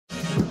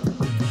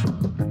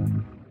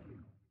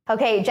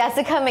Okay,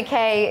 Jessica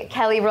McKay,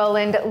 Kelly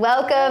Rowland,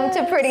 welcome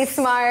to Pretty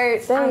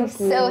Smart. I'm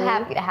so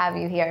happy to have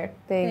you here.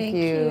 Thank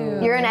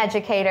you. You're an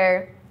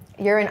educator,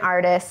 you're an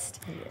artist,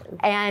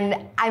 and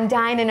I'm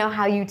dying to know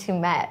how you two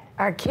met.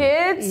 Our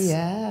kids?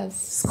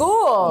 Yes.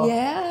 School?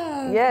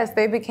 Yeah. Yes,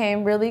 they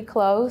became really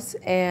close,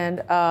 and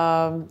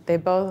they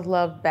both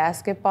loved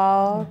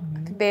basketball.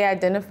 They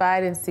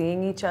identified in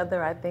seeing each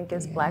other, I think,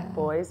 as black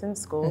boys in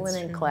school and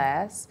in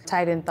class.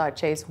 Titan thought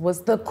Chase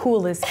was the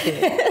coolest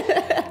kid.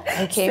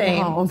 I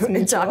came home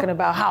and talking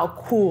about how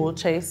cool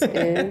Chase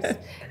is,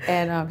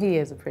 and he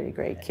is a pretty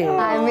great kid.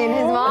 I mean,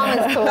 his mom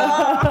is cool.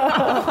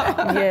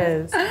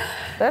 Yes,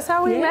 that's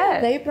how we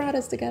met. They brought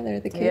us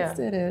together. The kids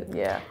did it.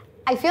 Yeah.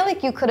 I feel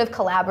like you could have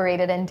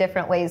collaborated in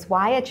different ways.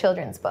 Why a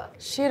children's book?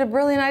 She had a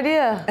brilliant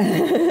idea.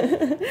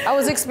 I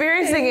was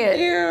experiencing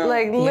it,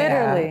 like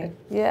literally.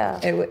 Yeah.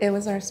 It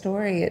was our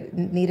story. It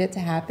needed to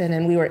happen,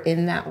 and we were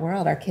in that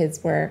world. Our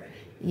kids were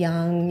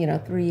young,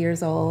 3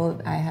 years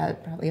old. I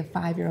had probably a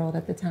 5-year-old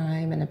at the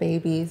time and a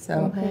baby.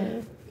 So,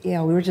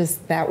 yeah, we were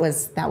just, that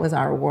was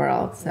our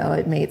world. So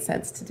it made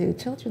sense to do a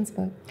children's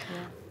book.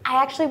 Yeah.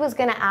 I actually was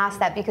going to ask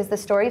that because the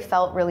story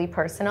felt really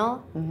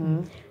personal.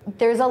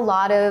 There's a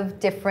lot of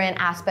different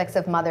aspects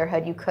of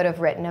motherhood you could have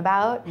written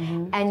about,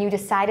 and you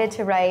decided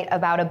to write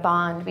about a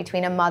bond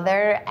between a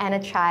mother and a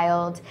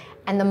child,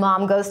 and the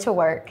mom goes to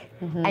work,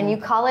 and you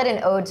call it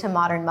an ode to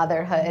modern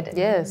motherhood.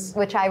 Yes.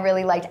 Which I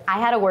really liked. I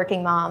had a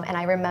working mom, and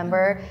I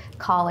remember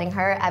calling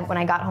her when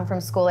I got home from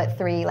school at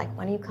 3, like,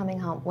 when are you coming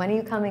home? When are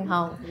you coming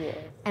home? Yeah.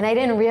 And I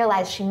didn't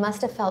realize she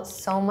must have felt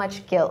so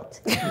much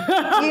guilt.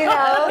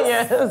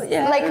 Yes.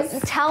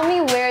 Like, tell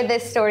me where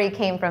this story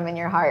came from in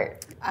your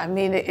heart. I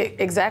mean,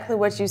 exactly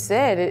what you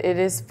said. It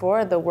is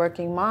for the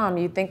working mom.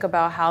 You think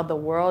about how the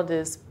world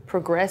is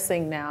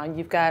progressing now.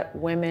 You've got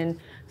women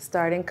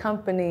starting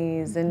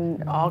companies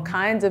and all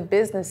kinds of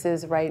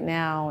businesses right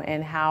now,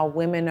 and how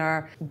women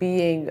are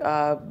being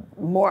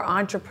more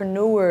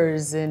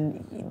entrepreneurs,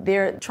 and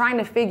they're trying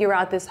to figure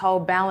out this whole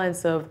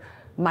balance of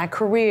my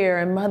career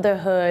and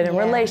motherhood and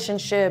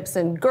relationships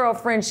and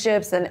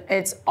girlfriendships, and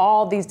it's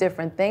all these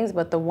different things,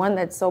 but the one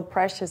that's so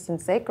precious and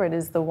sacred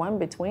is the one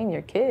between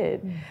your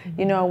kid.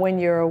 You know, when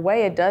you're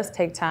away, it does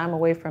take time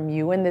away from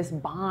you, and this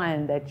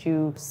bond that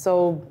you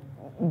so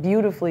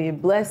beautifully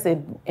blessed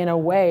in a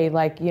way,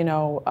 like,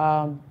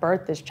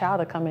 birth this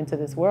child to come into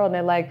this world, and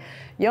they're like,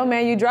 yo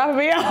man, you dropping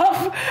me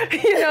off, but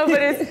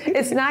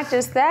it's not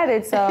just that,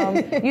 it's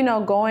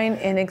going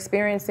and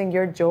experiencing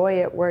your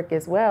joy at work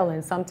as well,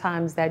 and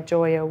sometimes that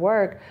joy at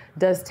work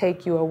does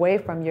take you away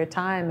from your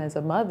time as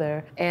a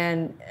mother,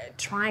 and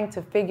trying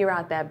to figure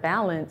out that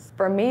balance,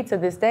 for me to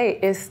this day,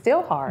 is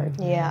still hard.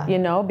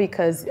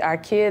 Because our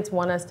kids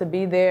want us to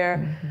be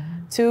there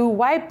to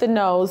wipe the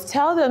nose,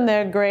 tell them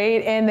they're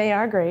great, and they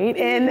are great,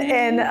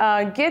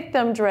 and get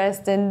them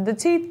dressed, and the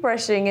teeth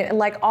brushing, and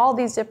like all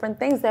these different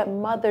things that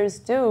mothers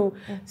do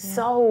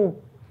so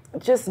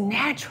just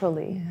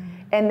naturally.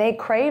 And they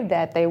crave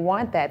that, they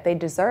want that, they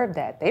deserve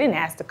that. They didn't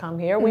ask to come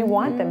here, we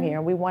want them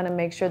here. We want to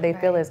make sure they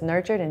feel as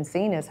nurtured and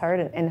seen as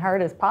heard and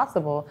heard as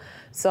possible.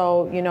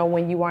 So,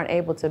 when you aren't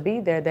able to be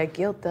there, that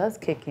guilt does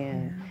kick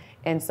in.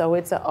 And so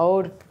it's an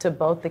ode to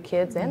both the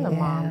kids and the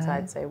moms,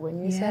 I'd say,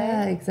 wouldn't you say?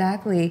 Yeah,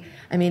 exactly.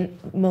 I mean,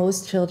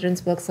 most children's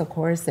books, of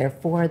course, they're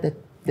for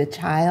the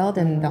child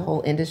and the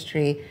whole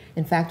industry.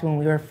 In fact, when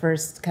we were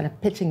first kind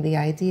of pitching the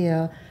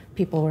idea,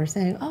 people were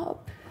saying, oh,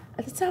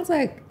 it sounds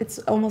like it's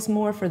almost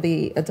more for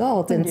the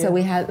adult. And so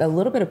we had a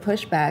little bit of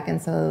pushback,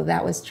 and so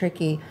that was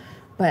tricky.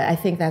 But I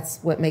think that's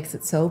what makes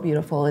it so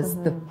beautiful, is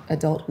the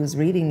adult who's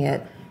reading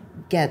it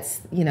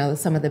gets,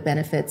 some of the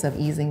benefits of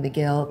easing the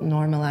guilt,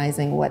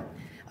 normalizing what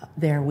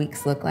their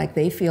weeks look like.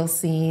 They feel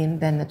seen.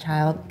 Then the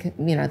child can,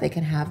 they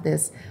can have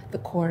the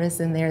chorus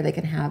in there. They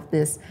can have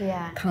this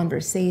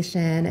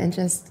conversation, and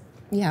just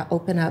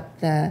open up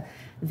the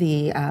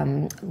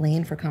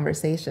lane for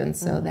conversation,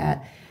 so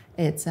that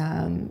it's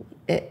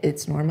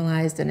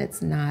normalized, and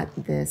it's not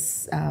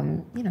this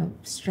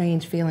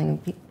strange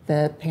feeling.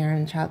 The parent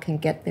and child can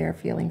get their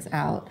feelings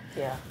out.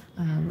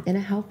 In a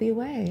healthy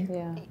way.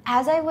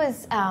 As I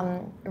was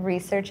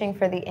researching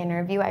for the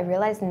interview, I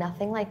realized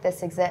nothing like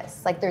this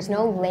exists. Like, there's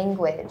no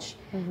language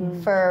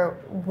for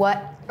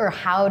what or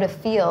how to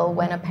feel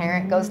when a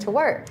parent goes to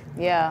work.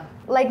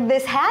 Like,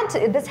 this had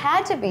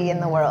to be in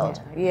the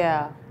world.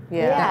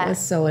 That was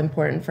so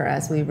important for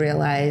us. We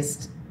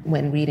realized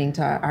when reading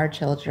to our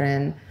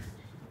children,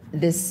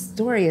 this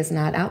story is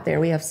not out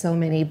there. We have so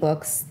many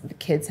books, the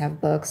kids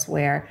have books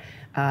where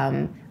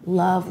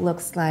love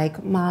looks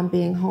like mom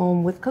being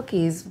home with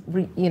cookies,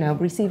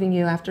 receiving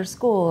you after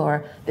school,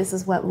 or this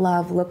is what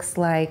love looks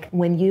like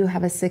when you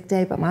have a sick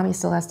day, but mommy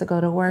still has to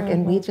go to work.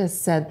 And we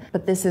just said,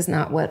 but this is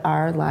not what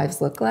our lives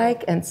look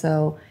like. And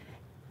so,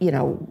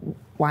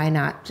 why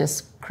not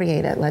just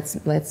create it?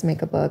 Let's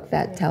make a book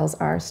that tells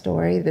our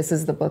story. This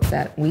is the book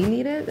that we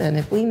needed, and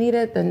if we need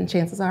it, then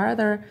chances are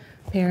other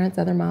parents,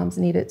 other moms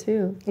need it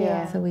too.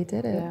 So we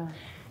did it.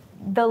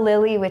 The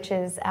Lily, which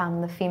is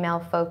the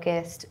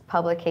female-focused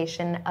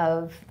publication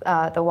of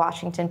the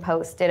Washington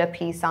Post, did a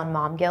piece on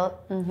mom guilt.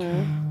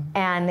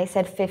 And they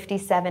said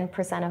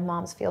 57% of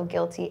moms feel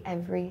guilty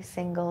every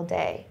single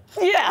day.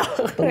 Yeah.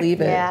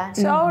 Believe it. Yeah.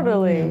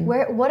 Totally.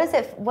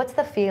 What's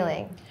the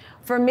feeling?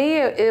 For me,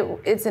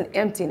 it's an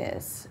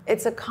emptiness.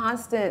 It's a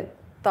constant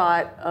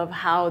thought of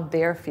how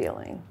they're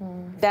feeling.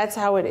 That's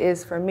how it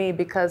is for me,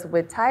 because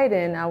with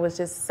Titan, I was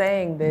just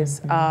saying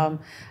this. I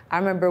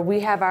remember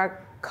we have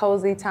our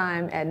cozy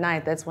time at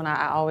night. That's when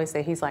I always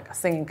say he's like a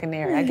singing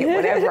canary. I get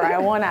whatever I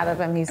want out of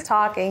him. He's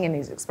talking and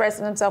he's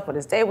expressing himself, what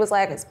his day was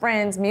like, his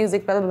friends,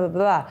 music, blah, blah, blah,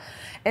 blah.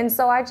 And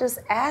so I just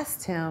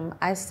asked him,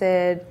 I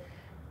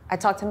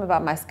talked to him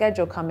about my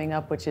schedule coming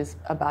up, which is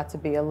about to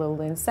be a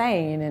little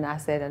insane. And I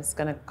said, it's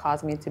gonna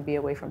cause me to be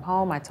away from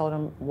home. I told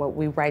him what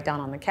we write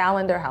down on the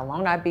calendar, how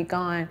long I'd be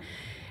gone.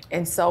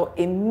 And so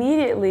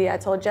immediately I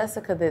told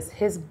Jessica this,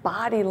 his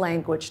body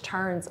language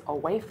turns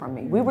away from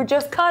me. We were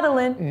just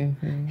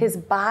cuddling. His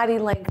body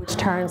language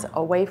turns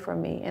away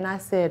from me. And I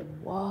said,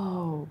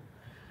 whoa,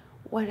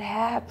 what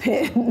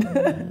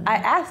happened? I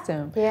asked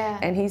him. Yeah.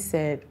 And he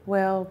said,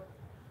 well,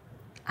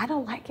 I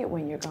don't like it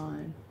when you're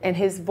gone. And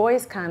his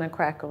voice kind of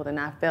crackled, and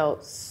I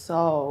felt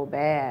so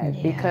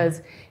bad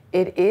because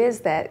it is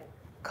that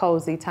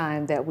cozy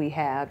time that we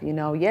have. You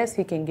know, yes,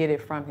 he can get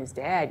it from his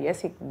dad. Yes,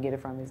 he can get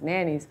it from his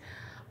nannies.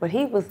 But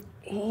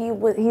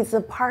he's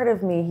a part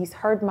of me. He's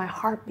heard my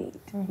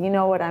heartbeat. You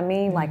know what I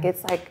mean? Like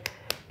it's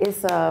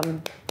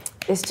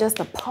just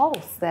a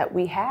pulse that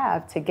we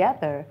have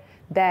together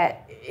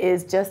that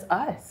is just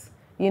us.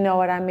 You know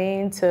what I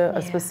mean? To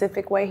a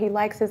specific way he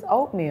likes his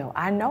oatmeal.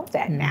 I know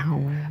that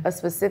now. A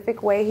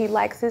specific way he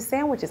likes his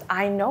sandwiches.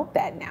 I know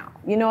that now.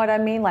 You know what I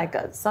mean? Like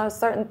some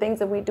certain things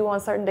that we do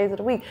on certain days of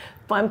the week.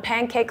 Fun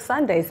pancake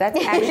Sundays.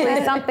 That's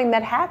actually something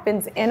that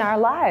happens in our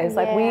lives.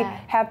 Like we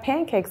have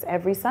pancakes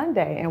every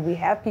Sunday and we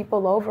have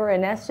people over,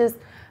 and that's just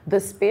the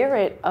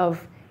spirit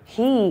of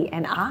he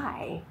and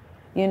I.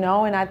 You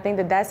know, and I think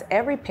that that's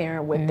every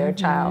parent with their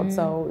child.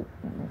 So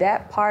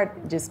that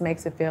part just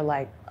makes it feel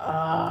like,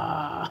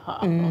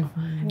 and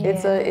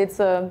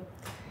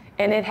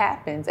it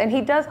happens. And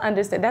he does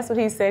understand. That's what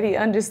he said. He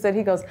understood.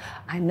 He goes,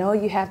 I know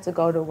you have to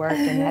go to work,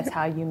 and that's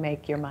how you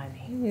make your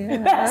money.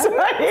 That's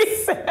what he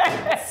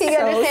said. He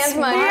understands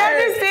money. He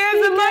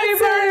understands the money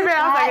part of it. I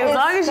was like, as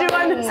long as you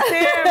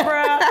understand,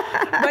 bro.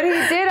 But he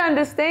did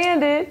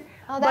understand it.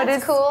 Oh,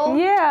 that's cool.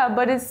 Yeah,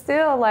 but it's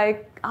still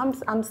like,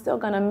 I'm still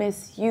gonna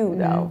miss you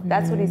though.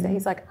 That's what he said.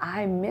 He's like,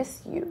 I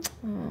miss you.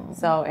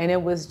 So, and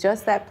it was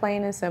just that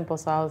plain and simple.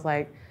 So I was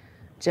like,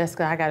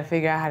 Jessica, I gotta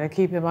figure out how to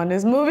keep him on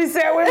this movie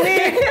set with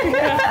me.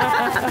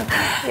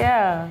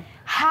 Yeah.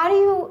 How do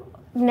you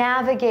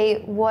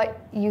navigate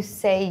what you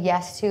say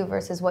yes to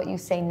versus what you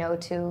say no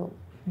to,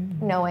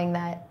 knowing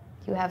that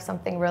you have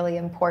something really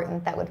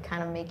important that would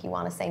kind of make you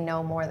want to say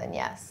no more than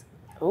yes?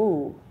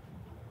 Ooh.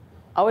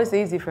 Oh, it's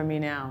easy for me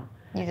now.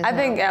 I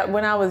think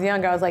when I was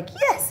younger, I was like,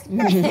 yes,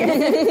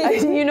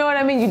 yes. You know what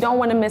I mean? You don't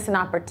want to miss an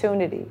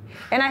opportunity.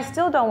 And I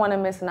still don't want to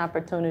miss an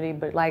opportunity,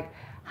 but like,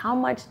 how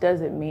much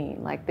does it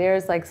mean? Like,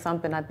 there's like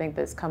something I think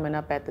that's coming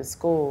up at the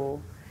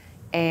school.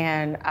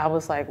 And I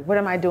was like, what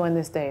am I doing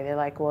this day? They're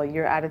like, well,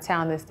 you're out of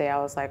town this day. I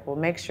was like, well,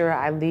 make sure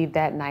I leave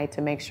that night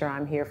to make sure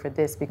I'm here for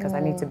this because I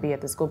need to be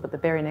at the school. But the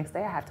very next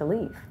day I have to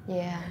leave.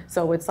 Yeah.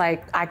 So it's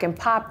like, I can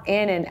pop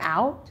in and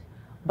out,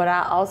 but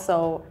I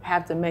also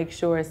have to make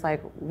sure it's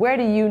like, where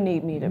do you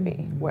need me to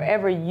be?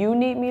 Wherever you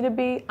need me to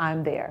be,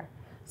 I'm there.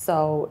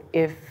 So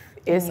if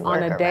it's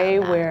on a day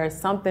where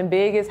something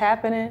big is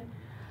happening,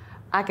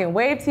 I can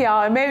wave to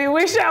y'all and maybe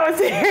wish I was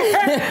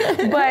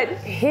here. But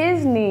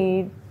his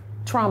need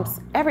trumps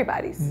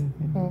everybody's.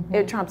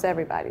 It trumps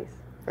everybody's,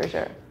 for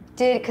sure.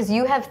 Because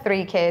you have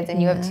 3 kids and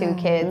you have 2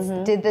 kids,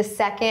 did the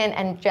second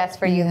and just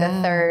for you,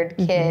 the third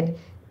kid,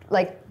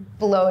 like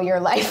blow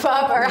your life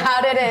up, or how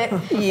did it?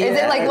 Is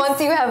it like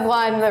once you have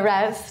one, the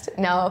rest?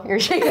 No, you're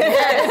shaking your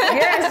head.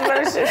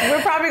 Yes,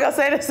 we're probably gonna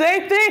say the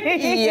same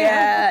thing.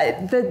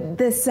 Yeah,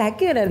 the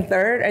second and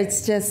third,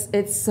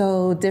 it's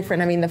so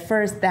different. I mean, the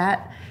first,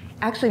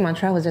 actually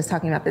Montreal was just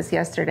talking about this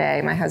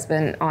yesterday, my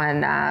husband,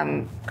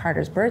 on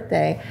Carter's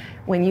birthday.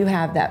 When you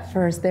have that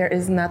first, there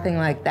is nothing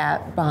like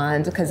that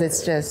bond, because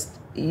it's just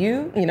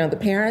you know, the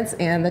parents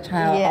and the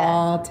child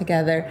all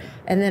together.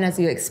 And then as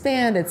you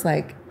expand, it's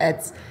like,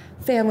 it's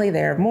family,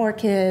 there are more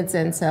kids,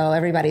 and so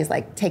everybody's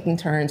like taking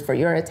turns for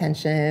your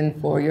attention,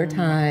 for your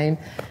time.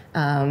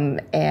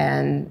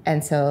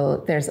 And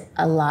so there's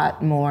a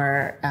lot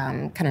more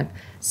kind of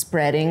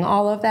spreading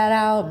all of that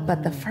out.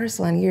 But the first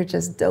one, you're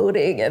just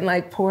doting and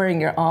like pouring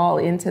your all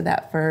into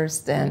that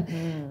first.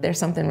 And there's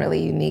something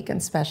really unique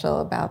and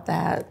special about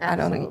that.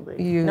 Absolutely. I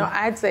don't know. No,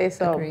 I'd say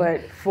so. agree?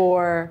 But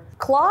for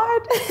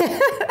Claude,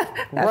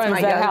 runs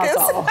my that youngest.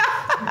 household.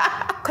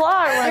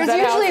 Claude runs There's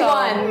that usually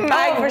household.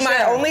 one.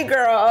 My only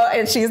girl,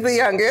 and she's the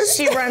youngest.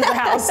 She runs the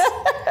house.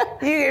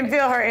 You can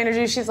feel her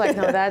energy. She's like,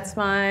 no, that's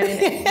mine.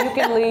 You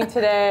can leave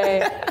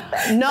today.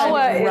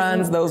 Noah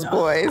runs those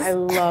boys. I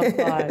love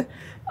Claude.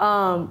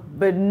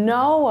 But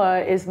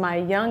Noah is my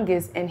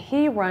youngest, and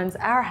he runs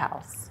our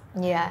house.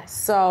 Yeah.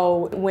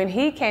 So when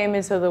he came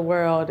into the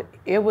world,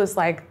 it was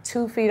like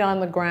 2 feet on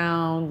the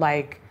ground,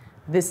 like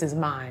this is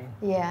mine.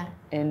 Yeah.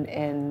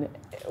 And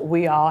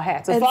we all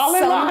had to fall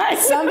in line.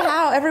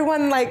 Somehow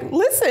everyone like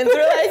listens.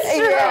 They're like,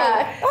 sure.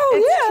 Yeah. Oh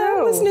It's yeah, true.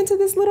 I'm listening to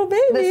this little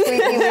baby. The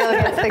squeaky wheel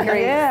gets the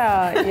grease.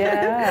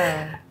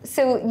 Yeah.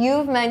 So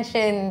you've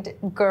mentioned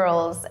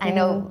girls. I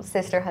know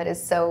sisterhood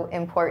is so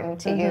important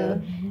to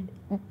you.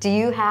 Do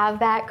you have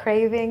that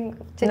craving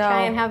to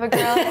try and have a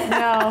girl?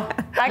 No,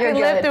 I You're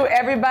can live good. through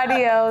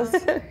everybody else.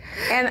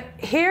 And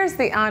here's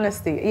the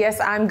honesty. Yes,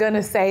 I'm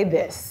gonna say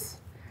this.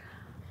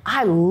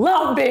 I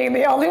love being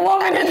the only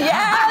woman in the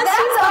house.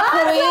 she's the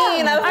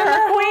queen of I'm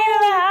the queen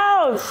of the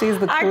house. She's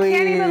the I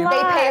can't even queen.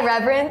 lie. They pay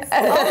reverence.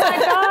 Oh my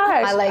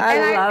gosh. I like I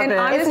that. love it.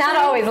 honestly, It's not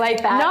always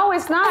like that. No,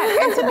 it's not.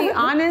 And to be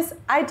honest,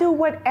 I do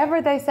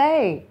whatever they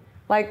say.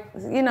 Like,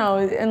 you know,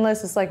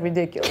 unless it's like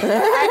ridiculous.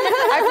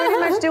 I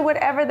pretty much do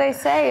whatever they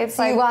say. It's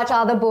So like, you watch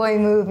all the boy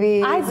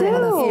movies. I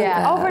do.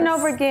 Yeah. Over and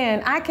over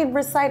again. I can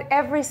recite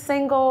every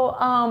single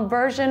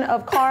version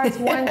of Cars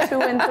 1,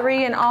 2, and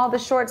 3 and all the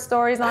short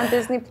stories on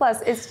Disney Plus.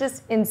 It's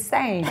just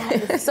insane.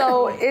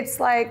 So it's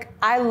like,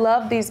 I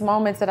love these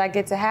moments that I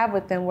get to have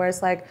with them where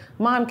it's like,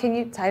 Mom, can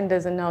you, Titan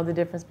doesn't know the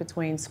difference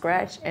between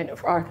scratch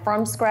or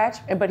from scratch,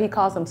 but he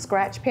calls them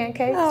scratch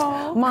pancakes.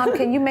 Aww. Mom,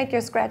 can you make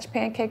your scratch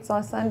pancakes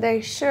on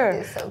Sunday?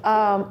 Sure. It's so cute.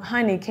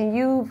 Honey, can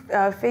you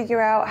figure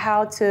out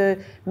how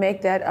to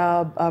make that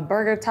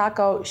burger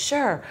taco?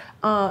 Sure.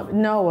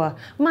 Noah,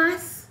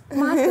 mas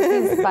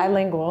is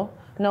bilingual.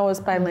 Noah's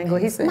bilingual.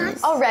 He's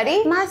mas.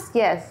 Already? Mas,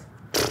 yes.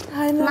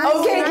 I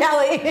know. Okay,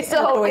 Kelly.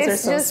 So Boys are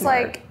it's so just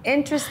smart. like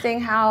interesting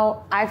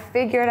how I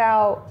figured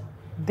out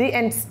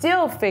and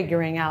still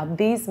figuring out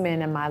these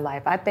men in my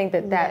life. I think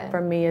that Yeah.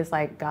 for me is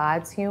like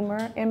God's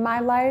humor in my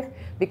life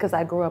because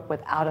I grew up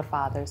without a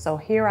father. So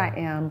here I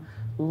am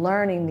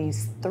learning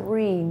these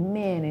 3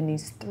 men and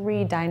these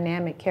 3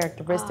 dynamic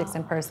characteristics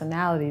and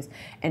personalities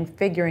and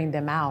figuring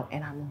them out,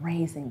 and I'm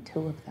raising 2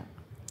 of them.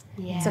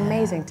 Yeah. It's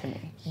amazing to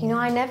me. You know,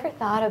 I never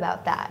thought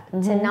about that.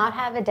 To not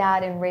have a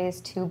dad and raise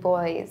 2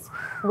 boys.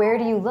 Where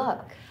do you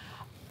look?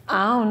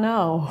 I don't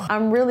know.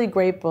 I'm really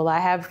grateful. I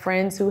have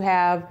friends who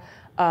have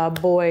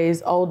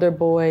boys, older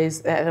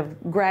boys that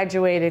have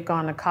graduated,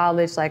 gone to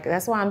college. Like,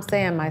 that's why I'm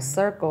saying my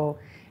circle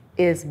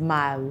is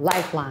my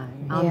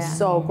lifeline. I'm Yeah.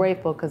 so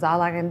grateful because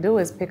all I can do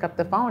is pick up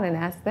the phone and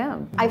ask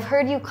them. I've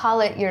heard you call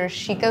it your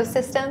Chico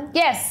system.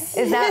 Yes.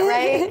 Is that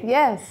right?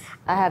 Yes.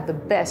 I have the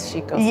best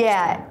Chico system.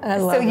 Yeah. I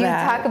love so you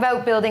that. talk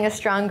about building a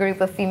strong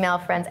group of female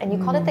friends, and you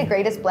called it the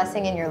greatest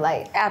blessing in your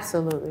life,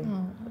 Absolutely.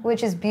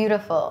 which is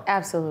beautiful.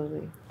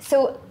 Absolutely.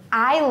 So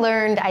I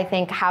learned, I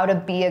think, how to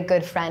be a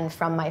good friend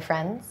from my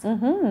friends,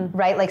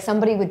 right? Like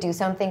somebody would do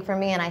something for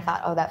me, and I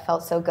thought, oh, that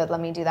felt so good.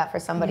 Let me do that for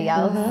somebody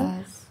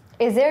else.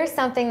 Is there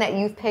something that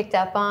you've picked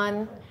up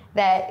on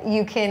that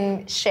you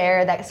can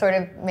share that sort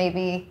of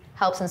maybe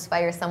helps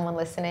inspire someone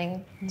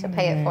listening to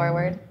pay it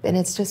forward? And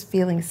it's just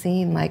feeling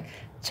seen, like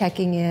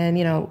checking in,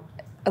 you know,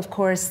 of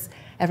course,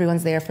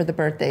 everyone's there for the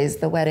birthdays,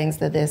 the weddings,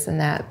 the this and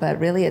that,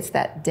 but really it's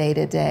that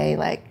day-to-day,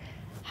 like,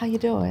 how you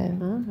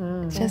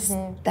doing? Just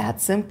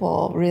that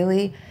simple,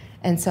 really.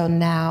 And so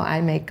now I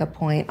make a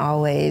point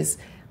always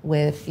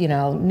with, you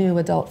know, new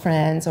adult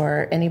friends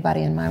or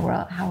anybody in my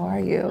world, how are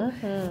you?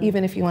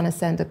 Even if you want to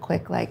send a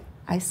quick, like,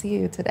 I see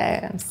you today,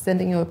 I'm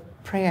sending you a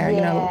prayer,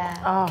 you know,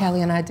 Yeah.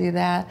 Kelly and I do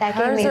that. That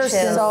gave Hers me are chills.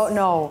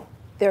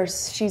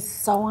 she's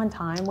so on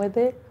time with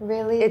it.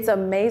 Really? It's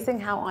amazing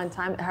how on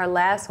time. Your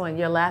last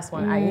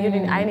one, I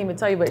didn't even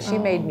tell you, but she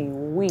made me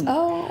weep.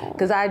 Oh.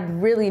 Because I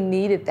really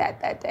needed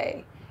that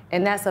day.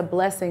 And that's a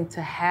blessing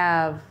to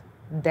have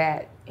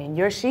that in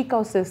your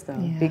Chico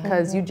system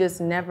because you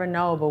just never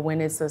know. But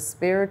when it's a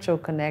spiritual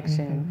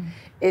connection,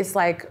 it's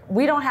like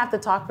we don't have to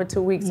talk for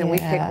 2 weeks and we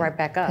pick right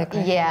back up.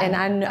 Yeah.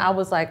 And I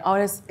was like, oh,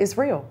 it's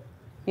real.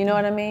 You know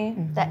what I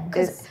mean?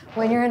 Because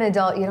when you're an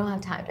adult, you don't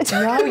have time to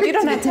talk. No, you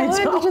don't have time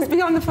to just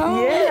be on the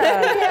phone.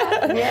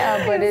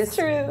 Yeah, but it's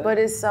true. But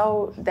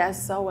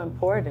that's so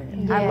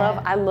important.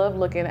 Yeah. I love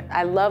looking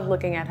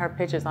at her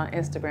pictures on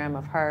Instagram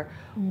of her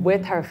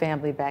with her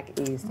family back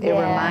east. It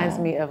Yeah. reminds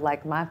me of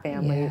like my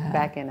family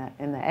back in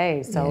the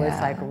A. So it's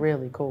like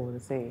really cool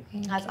to see.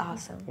 That's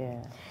awesome. Yeah.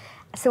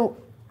 So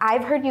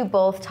I've heard you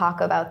both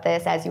talk about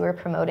this as you were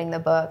promoting the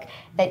book,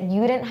 that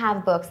you didn't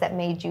have books that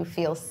made you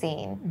feel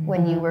seen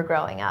when you were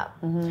growing up.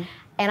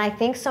 And I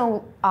think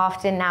so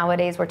often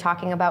nowadays we're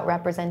talking about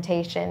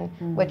representation,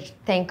 which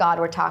thank God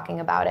we're talking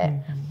about it.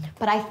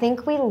 But I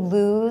think we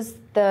lose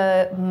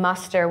the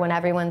muster when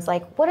everyone's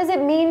like, what does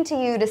it mean to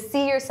you to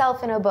see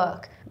yourself in a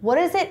book? What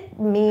does it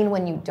mean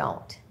when you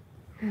don't?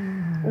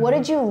 What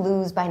did you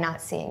lose by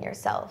not seeing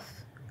yourself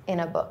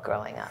in a book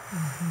growing up?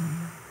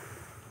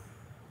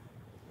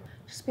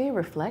 Just being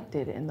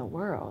reflected in the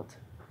world,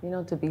 you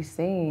know, to be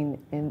seen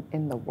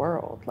in the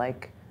world.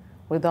 Like,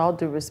 with all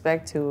due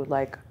respect to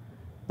like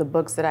the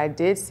books that I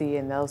did see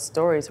and those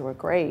stories were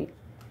great,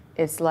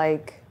 it's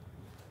like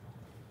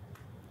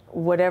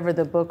whatever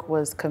the book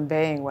was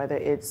conveying, whether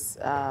it's,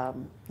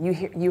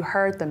 you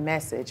heard the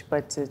message,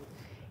 but to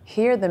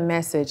hear the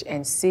message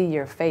and see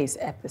your face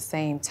at the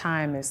same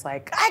time is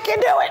like, I can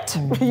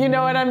do it! You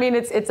know what I mean?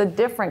 It's a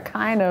different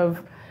kind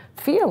of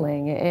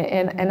feeling.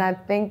 And I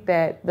think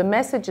that the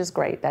message is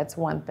great, that's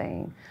one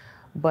thing.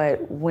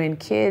 But when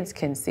kids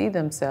can see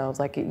themselves,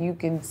 like you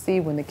can see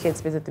when the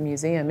kids visit the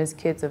museum, it's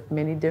kids of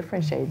many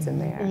different shades in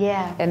there.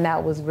 Yeah. And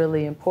that was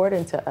really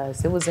important to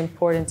us. It was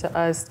important to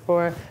us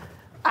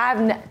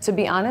to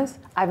be honest,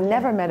 I've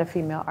never met a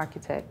female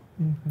architect.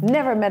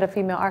 Never met a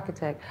female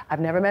architect. I've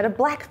never met a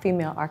black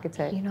female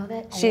architect. You know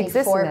that she only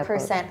exists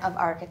 4% of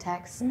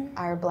architects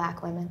are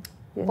black women.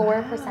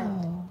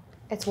 4%.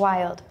 It's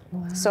wild.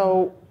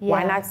 So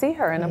why not see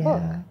her in a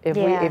book? If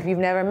you've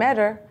never met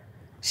her,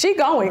 she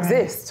gonna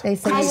exist. They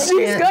say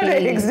She's gonna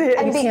exist.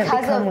 And You can't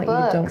because become of what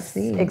you don't books.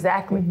 see.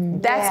 Exactly.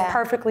 That's Yeah.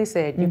 perfectly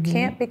said. You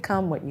can't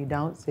become what you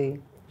don't see.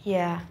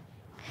 Yeah.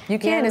 You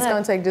can. It's look.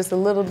 gonna take just a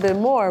little bit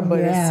more, but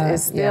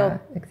it's still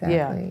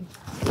exactly.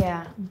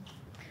 Yeah.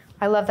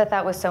 I love that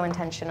that was so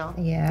intentional.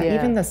 Yeah. Yeah.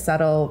 Even the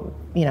subtle,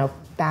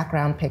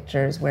 background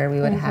pictures where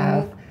we would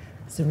have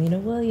Serena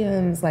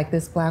Williams, like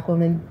this black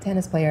woman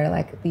tennis player,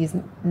 like these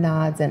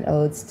nods and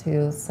odes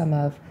to some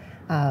of,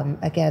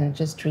 again,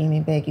 just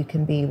dreaming big. You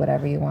can be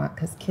whatever you want,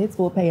 because kids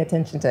will pay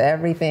attention to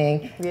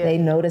everything. Yeah. They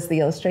notice the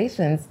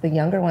illustrations, the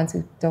younger ones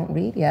who don't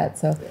read yet.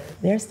 So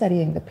they're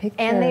studying the pictures.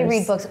 And they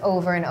read books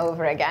over and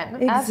over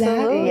again.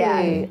 Absolutely.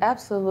 Yeah.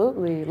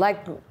 Absolutely.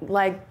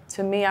 Like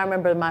to me, I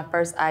remember my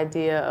first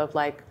idea of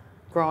like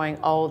growing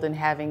old and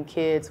having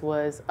kids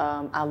was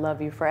I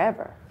Love You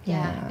Forever.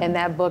 Yeah. And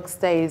that book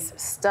stays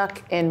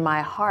stuck in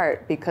my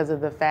heart because of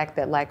the fact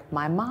that like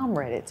my mom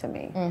read it to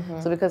me.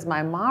 So because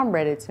my mom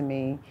read it to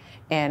me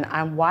and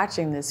I'm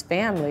watching this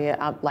family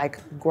like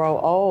grow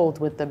old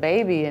with the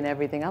baby and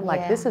everything, I'm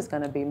like, this is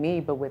gonna be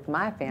me, but with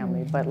my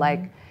family. But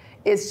like,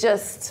 it's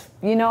just,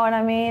 you know what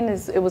I mean?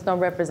 It was no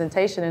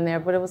representation in there,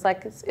 but it was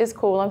like, it's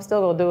cool, I'm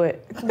still gonna do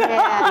it.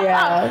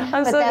 Yeah.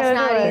 I'm But still that's gonna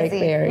not do it.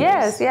 easy.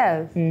 Yes.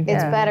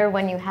 It's better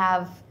when you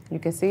have You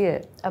can see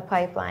it. a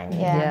pipeline.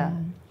 Yeah.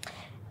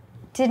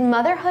 Did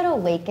motherhood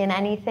awaken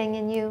anything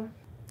in you?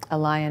 A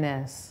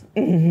lioness.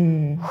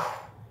 A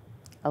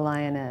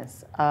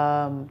lioness.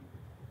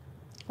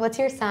 What's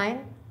your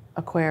sign?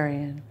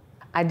 Aquarian.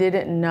 I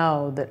didn't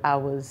know that I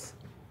was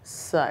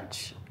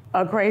such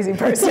a crazy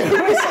person.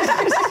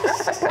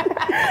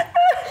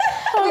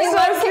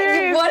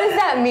 What does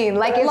that mean?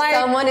 Like if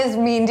someone is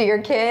mean to your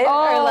kid? Oh,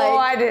 or like,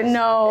 I didn't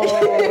know.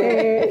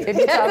 If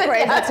you talk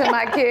crazy to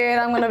my kid,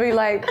 I'm gonna be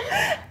like,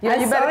 yo,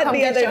 you better come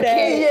get your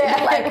kid.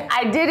 Yeah. Like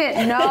I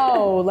didn't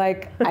know.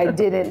 Like I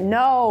didn't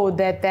know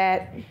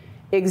that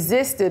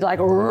existed. Like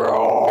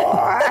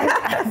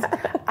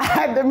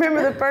I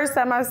remember the first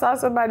time I saw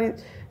somebody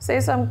say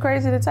something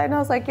crazy to Titan, I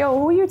was like, yo,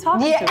 who are you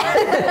talking to?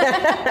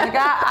 Like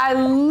I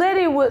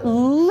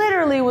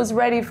literally was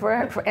ready for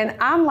and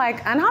I'm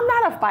like, and I'm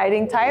not a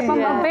fighting type, I'm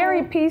a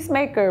very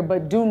peacemaker,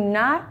 but do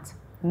not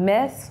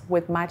mess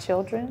with my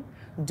children.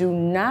 Do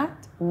not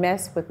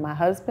mess with my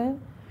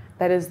husband.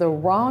 That is the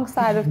wrong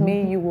side of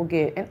me you will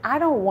get. And I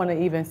don't want to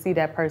even see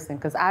that person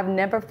because I've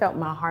never felt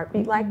my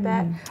heartbeat like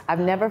that. I've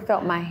never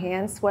felt my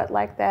hands sweat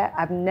like that.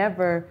 I've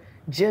never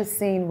just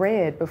seen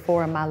red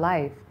before in my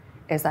life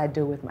as I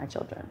do with my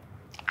children.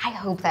 I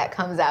hope that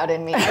comes out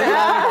in me. Because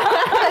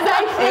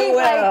I think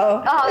like,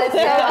 oh, that's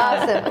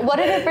so awesome. What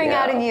did it bring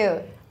out in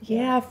you?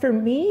 Yeah, for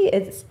me,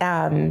 it's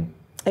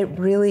it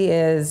really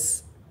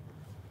is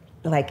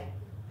like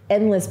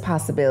endless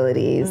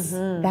possibilities.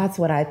 That's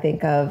what I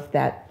think of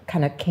that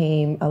kind of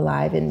came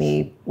alive in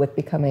me with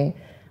becoming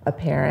a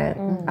parent,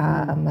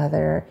 a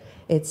mother.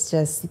 It's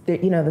just,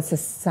 the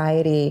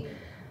society,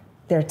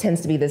 there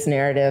tends to be this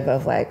narrative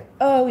of like,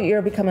 oh,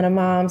 you're becoming a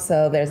mom,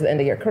 so there's the end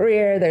of your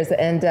career, there's the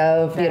end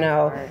of,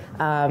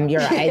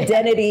 your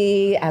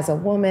identity as a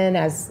woman,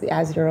 as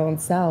your own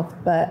self.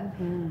 But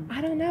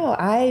I don't know,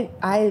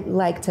 I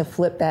like to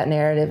flip that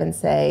narrative and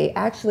say,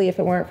 actually, if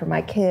it weren't for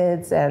my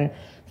kids and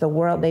the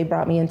world they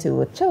brought me into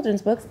with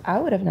children's books, I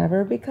would have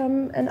never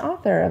become an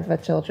author of a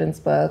children's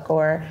book.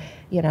 Or,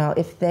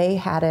 if they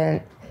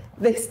hadn't,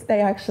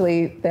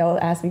 they'll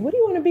ask me, what do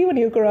you want to be when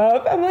you grow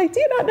up? I'm like, do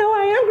you not know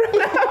I am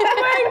grown up? Oh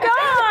my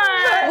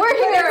God! We're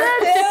here.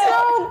 That's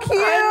so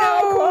cute. I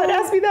know. Claude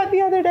asked me that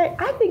the other day.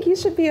 I think you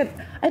should be an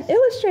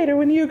illustrator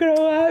when you grow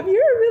up. You're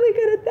really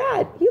good at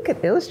that. You could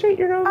illustrate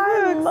your own books.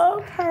 I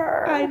love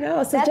her. I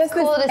know. So That's just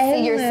cool this to see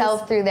endless-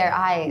 yourself through their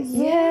eyes.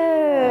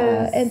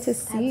 Yeah, and to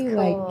see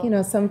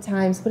cool.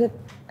 sometimes,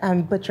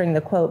 I'm butchering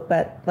the quote,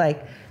 but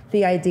like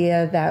the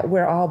idea that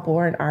we're all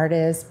born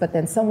artists, but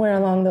then somewhere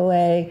along the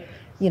way,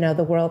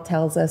 the world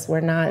tells us we're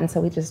not, and so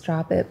we just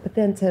drop it. But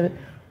then to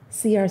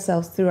see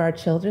ourselves through our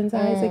children's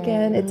eyes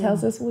again, it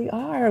tells us we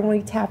are, and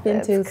we tap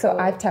into. So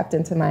I've tapped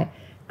into my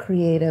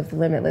creative,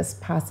 limitless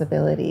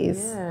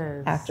possibilities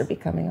after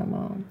becoming a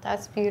mom.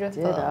 That's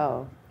beautiful.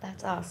 Ditto.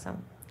 That's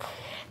awesome.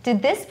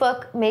 Did this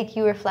book make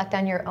you reflect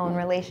on your own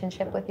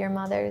relationship with your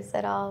mothers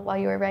at all while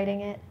you were writing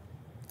it?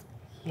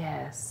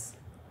 Yes.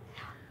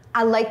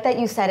 I like that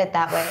you said it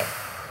that way.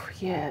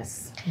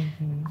 Yes.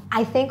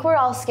 I think we're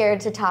all scared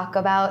to talk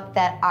about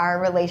that our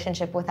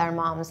relationship with our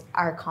moms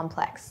are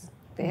complex.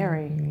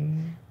 Very.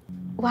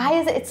 Why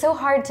is it? It's so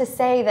hard to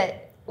say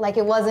that like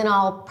it wasn't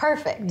all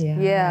perfect.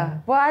 Yeah.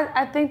 Well,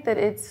 I think that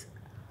it's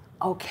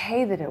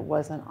okay that it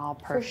wasn't all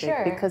perfect. For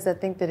sure. Because I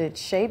think that it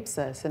shapes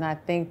us. And I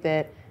think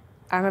that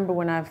I remember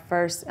when I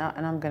first,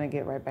 and I'm going to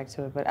get right back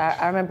to it, but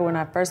I remember when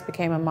I first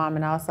became a mom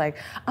and I was like,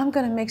 I'm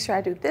going to make sure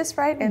I do this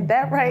right and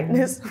that right. And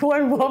this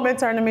one woman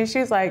turned to me, she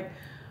was like,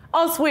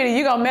 oh, sweetie,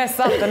 you're going to mess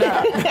something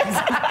up.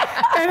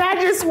 And I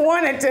just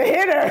wanted to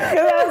hit her.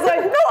 Because I was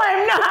like, no,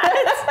 I'm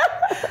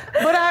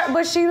not.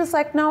 But she was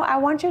like, no, I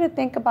want you to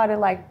think about it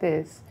like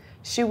this.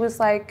 She was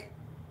like,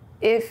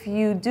 if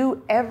you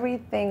do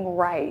everything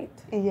right,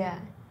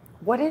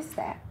 what is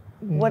that?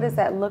 What does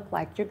that look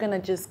like? You're gonna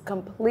just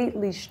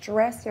completely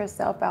stress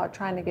yourself out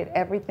trying to get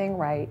everything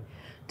right,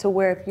 to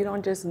where if you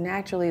don't just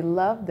naturally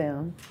love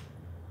them,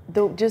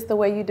 just the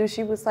way you do,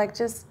 she was like,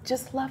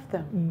 just love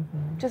them.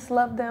 Just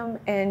love them,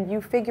 and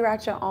you figure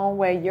out your own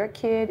way. Your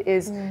kid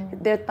is,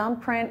 their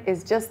thumbprint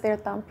is just their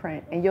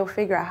thumbprint, and you'll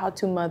figure out how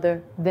to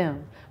mother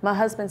them. My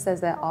husband says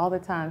that all the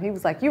time. He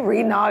was like, you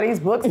reading all these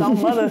books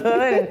on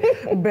motherhood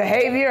and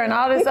behavior and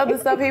all this other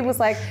stuff. He was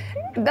like,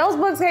 those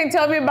books can't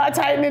tell me about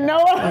Titan and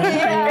Noah.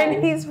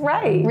 And he's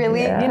right.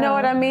 Really? You know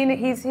what I mean?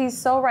 He's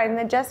so right. And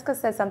then Jessica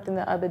said something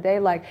the other day,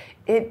 like,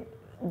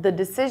 the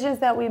decisions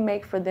that we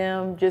make for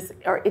them, just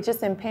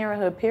in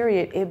parenthood,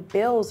 period, it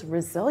builds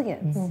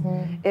resilience.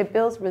 It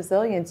builds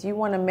resilience. You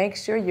want to make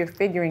sure you're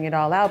figuring it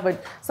all out.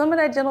 But some of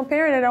that gentle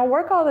parenting don't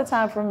work all the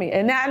time for me.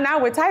 And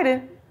now with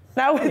Titan,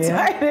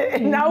 Titan,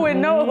 and now with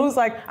Noah, who's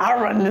like, I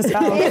run this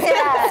house.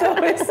 So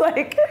it's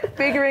like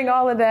figuring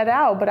all of that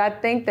out. But I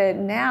think that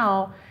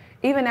now,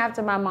 even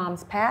after my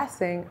mom's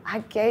passing,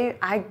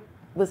 I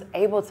was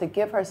able to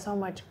give her so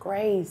much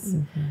grace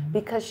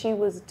because she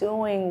was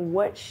doing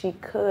what she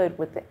could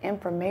with the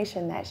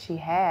information that she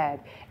had,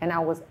 and I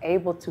was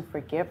able to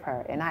forgive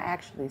her, and I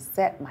actually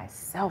set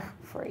myself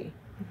free.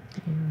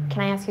 Can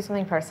I ask you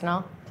something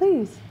personal?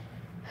 Please.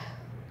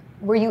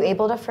 Were you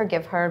able to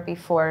forgive her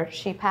before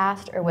she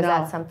passed, or was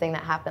that something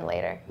that happened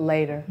later?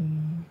 Later.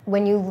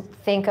 When you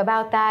think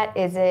about that,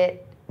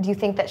 do you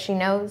think that she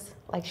knows?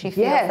 Like she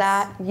feels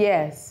that?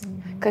 Yes,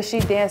 because she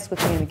danced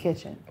with me in the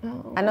kitchen.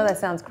 I know that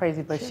sounds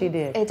crazy, but she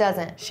did. It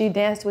doesn't. She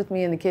danced with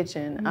me in the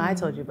kitchen. I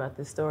told you about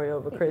this story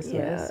over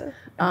Christmas.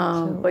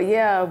 But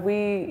yeah,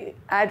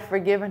 I'd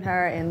forgiven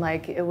her, and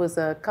like it was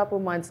a couple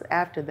months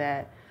after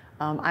that,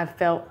 I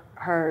felt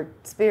her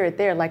spirit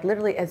there, like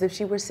literally as if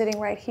she were sitting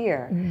right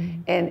here.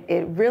 And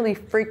it really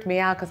freaked me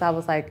out because I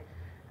was like,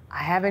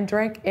 I haven't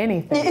drank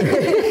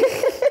anything.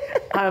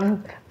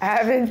 I'm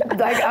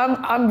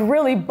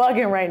really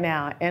bugging right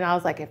now. And I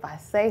was like, if I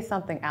say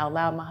something out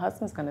loud, my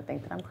husband's gonna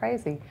think that I'm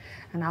crazy.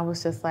 And I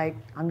was just like,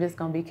 I'm just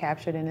gonna be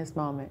captured in this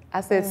moment.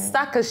 I said,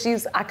 stop,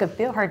 because I could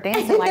feel her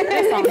dancing like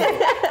this on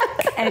me.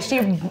 And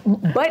she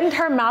buttoned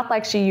her mouth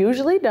like she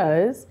usually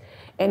does.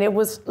 And it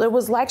was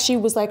like she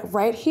was like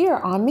right here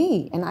on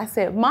me. And I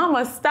said,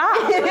 Mama,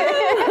 stop.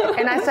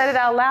 And I said it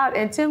out loud,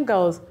 and Tim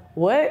goes,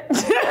 what?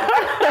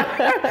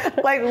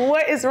 Like,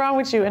 what is wrong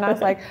with you? And I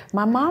was like,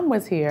 my mom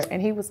was here.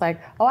 And he was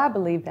like, oh, I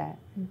believe that.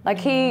 Like,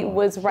 he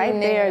was right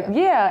there.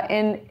 Yeah,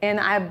 and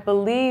I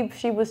believe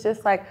she was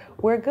just like,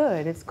 we're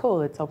good, it's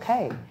cool, it's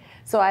okay.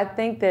 So I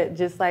think that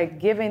just like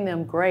giving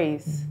them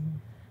grace,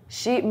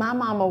 my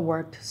mama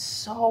worked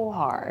so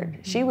hard.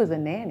 She was a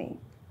nanny.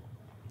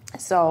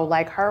 So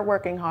like her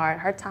working hard,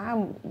 her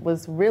time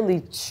was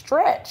really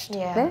stretched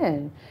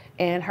then.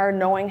 And her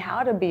knowing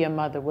how to be a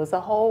mother was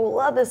a whole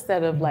other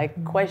set of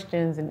like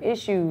questions and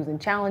issues and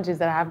challenges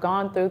that I've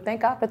gone through.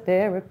 Thank God for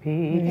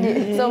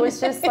therapy. So it's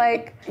just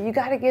like, you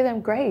gotta give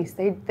them grace.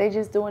 They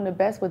just doing the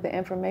best with the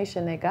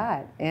information they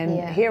got.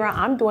 And here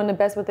I'm doing the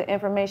best with the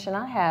information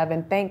I have.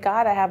 And thank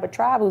God I have a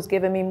tribe who's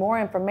giving me more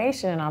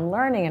information, and I'm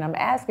learning and I'm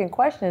asking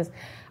questions.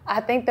 I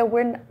think that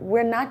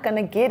we're not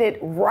gonna get it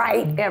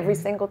right every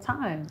single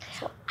time.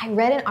 I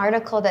read an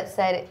article that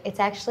said it's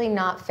actually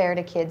not fair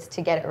to kids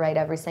to get it right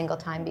every single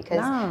time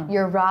because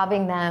you're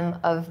robbing them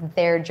of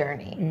their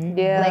journey.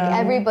 Like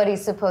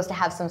everybody's supposed to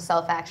have some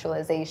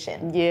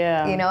self-actualization.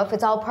 You know, if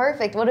it's all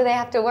perfect, what do they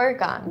have to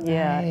work on?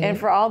 And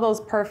for all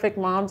those perfect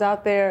moms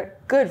out there,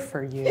 good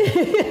for you.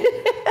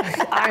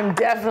 I'm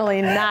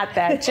definitely not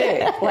that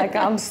chick. Like,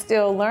 I'm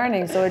still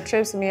learning. So it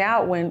trips me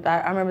out when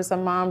I remember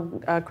some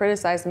mom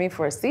criticized me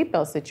for a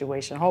seatbelt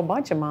situation. A whole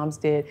bunch of moms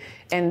did.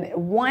 And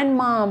one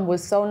mom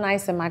was so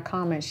nice in my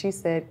comment. She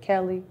said,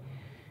 Kelly,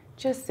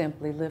 just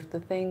simply lift the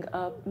thing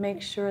up,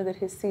 make sure that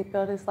his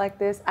seatbelt is like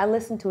this. I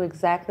listened to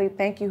exactly,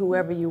 thank you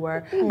whoever you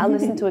were, I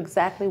listened to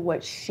exactly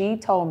what she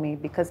told me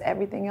because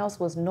everything else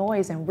was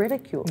noise and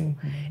ridicule.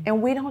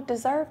 And we don't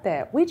deserve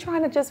that. We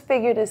trying to just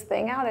figure this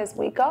thing out as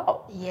we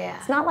go.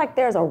 It's not like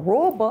there's a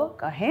rule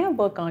book, a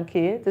handbook on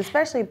kids,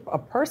 especially a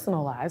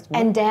personalized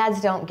one. And dads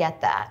don't get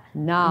that.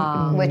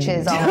 Nah. Which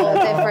is a whole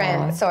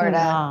different sort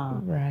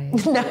of.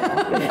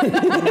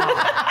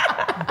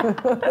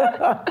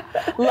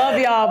 Love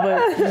y'all,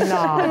 but no.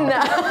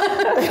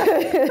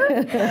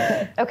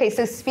 Okay,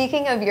 so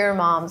speaking of your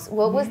moms,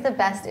 what was the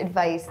best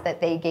advice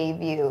that they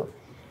gave you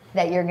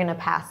that you're gonna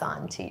pass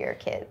on to your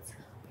kids?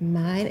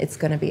 Mine, it's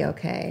gonna be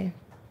okay.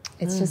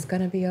 It's just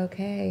gonna be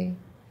okay.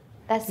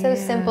 That's so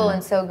simple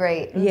and so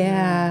great.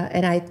 Yeah,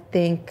 and I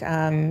think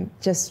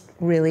just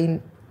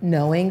really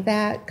knowing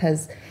that,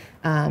 because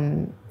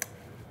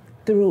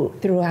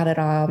throughout it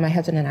all, my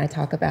husband and I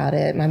talk about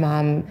it. My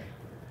mom,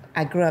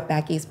 I grew up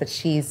back east, but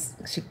she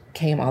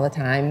came all the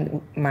time.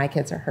 My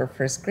kids are her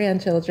first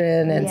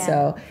grandchildren, and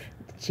so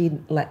she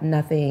let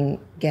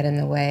nothing get in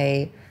the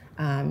way.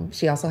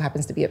 She also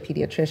happens to be a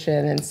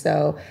pediatrician, and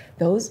so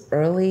those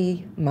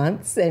early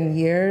months and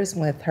years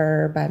with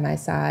her by my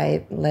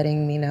side,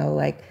 letting me know,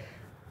 like,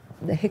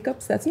 the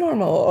hiccups, that's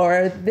normal,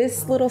 or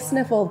this little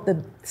sniffle,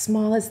 the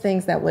smallest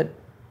things that would,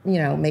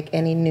 make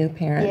any new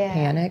parent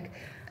panic.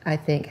 I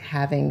think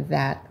having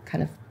that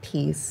kind of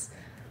peace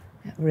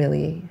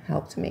really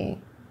helped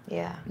me.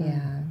 Yeah.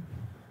 Yeah.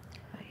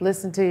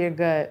 Listen to your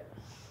gut.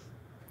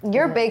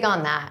 You're big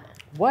on that.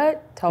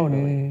 What?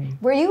 Totally.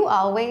 Were you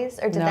always,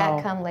 or did No.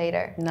 that come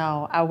later?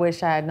 No, I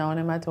wish I had known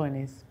in my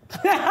 20s.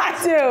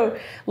 I do.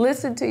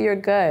 Listen to your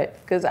gut,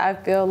 because I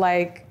feel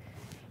like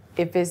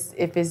if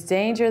it's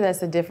danger,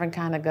 that's a different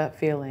kind of gut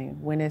feeling.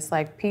 When it's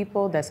like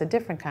people, that's a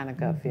different kind of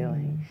gut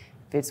feeling.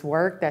 If it's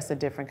work, that's a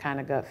different kind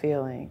of gut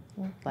feeling.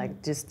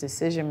 Like just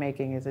decision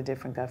making is a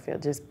different gut feel.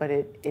 But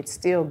it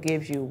still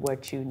gives you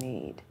what you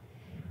need.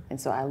 And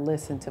so I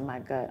listen to my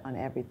gut on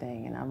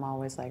everything, and I'm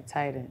always like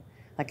tighten.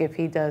 Like if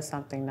he does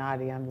something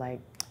naughty, I'm like,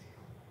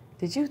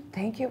 did you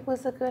think it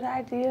was a good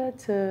idea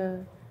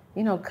to,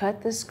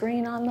 cut the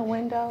screen on the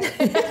window?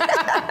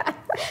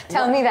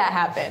 Tell me that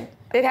happened.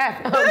 It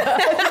happened.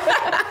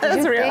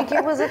 Did you think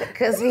it was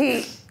because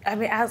I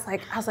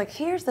was like,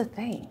 here's the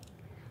thing.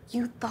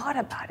 You thought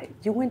about it.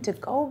 You went to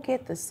go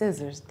get the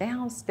scissors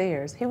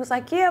downstairs. He was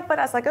like, yeah, but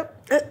I was like,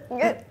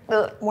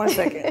 1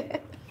 second.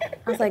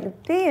 I was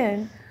like,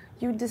 then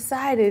you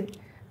decided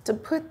to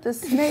put the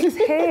snake's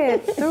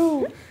head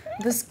through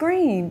the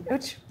screen,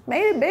 which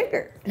made it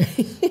bigger.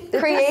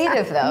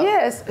 Creative, though.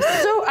 Yes.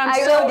 So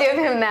I will give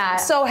him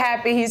that. So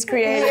happy he's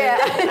creative.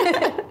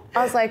 Yeah.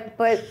 I was like,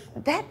 but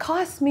that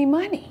cost me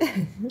money.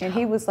 And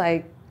he was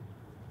like,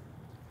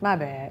 my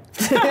bad.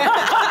 So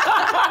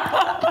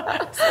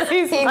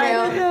he's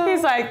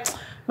like,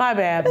 my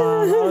bad, Mom.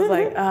 I was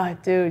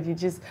like, dude,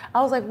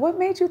 I was like, what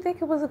made you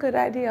think it was a good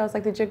idea? I was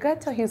like, did your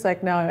gut tell you? He was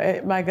like,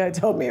 no, my gut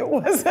told me it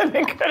wasn't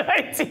a good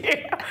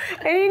idea.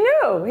 And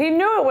he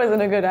knew it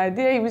wasn't a good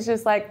idea. He was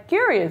just like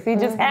curious. He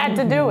just had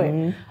to do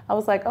it. I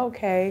was like,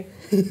 okay.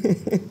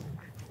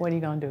 What are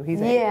you gonna do?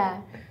 He's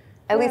At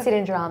least he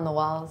didn't draw on the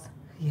walls.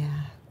 Yeah.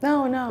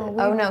 No.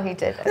 No, he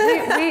did.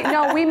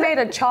 We made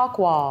a chalk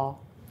wall.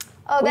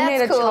 Oh, that's we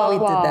made a cool. chalk We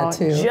did wall that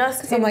too.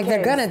 Just So I'm like,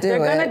 they're gonna do it.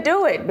 They're gonna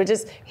do it, but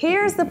just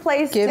here's the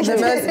place. Give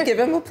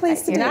him a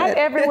place to do Not it.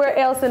 everywhere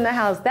else in the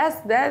house.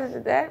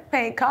 That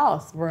paint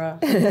costs, bruh.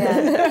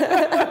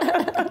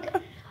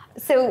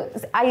 So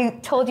I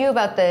told you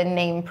about the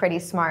name Pretty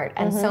Smart,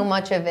 and so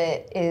much of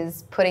it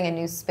is putting a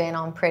new spin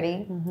on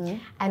pretty.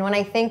 And when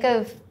I think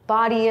of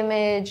body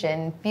image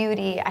and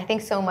beauty, I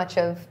think so much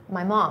of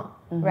my mom,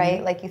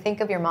 right? Like you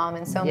think of your mom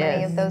in so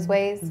many of those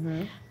ways.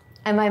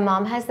 And my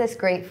mom has this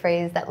great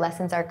phrase that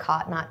lessons are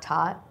caught, not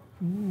taught.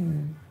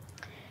 And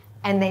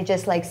they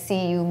just like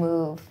see you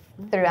move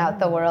throughout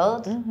the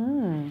world.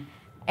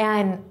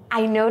 And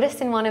I noticed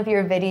in one of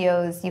your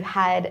videos, you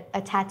had a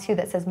tattoo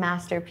that says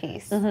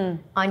masterpiece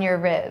on your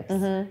ribs.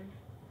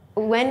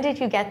 When did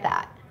you get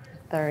that?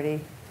 30.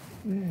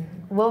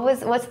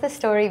 What's the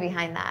story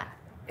behind that?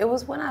 It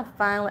was when I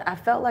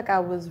felt like I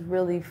was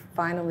really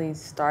finally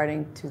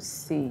starting to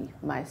see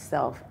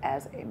myself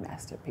as a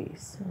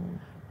masterpiece.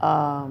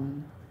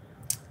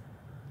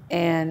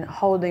 And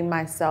holding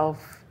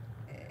myself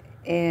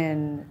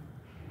in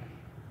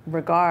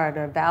regard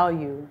or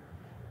value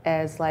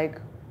as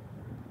like,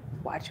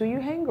 watch who you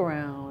hang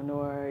around,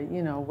 or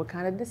what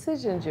kind of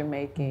decisions you're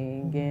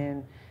making,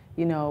 and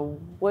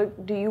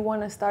what do you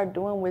want to start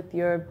doing with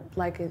your,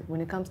 like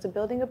when it comes to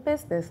building a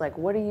business, like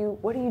what are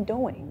you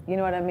doing? You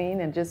know what I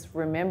mean? And just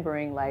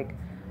remembering like,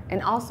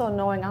 and also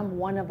knowing I'm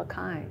one of a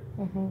kind,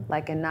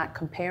 like, and not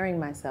comparing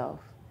myself.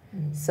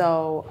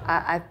 So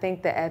I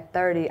think that at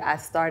 30, I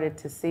started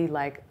to see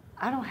like,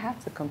 I don't have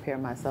to compare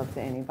myself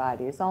to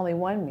anybody. It's only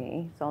one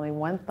me. It's only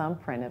one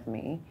thumbprint of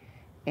me.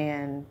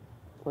 And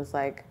was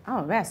like,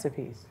 I'm a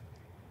masterpiece.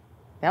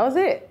 That was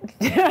it.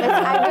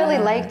 I really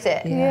liked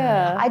it.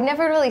 Yeah. I'd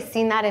never really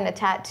seen that in a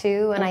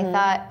tattoo, and I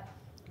thought,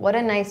 what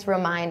a nice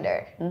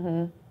reminder.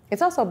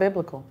 It's also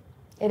biblical.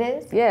 It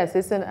is? Yes,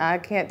 I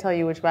can't tell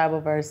you which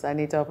Bible verse. I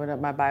need to open up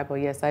my Bible.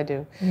 Yes, I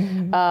do.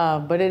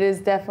 But it is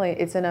definitely,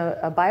 it's in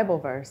a Bible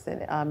verse,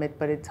 and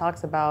but it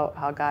talks about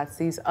how God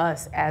sees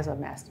us as a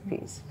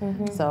masterpiece.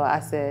 So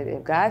I said,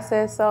 if God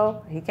says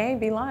so, he can't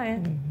be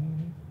lying.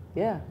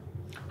 Yeah.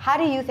 How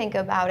do you think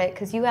about it?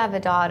 Because you have a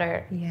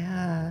daughter.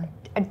 Yeah.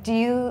 Do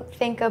you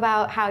think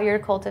about how you're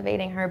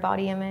cultivating her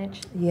body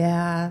image?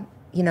 Yeah.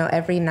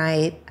 Every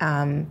night,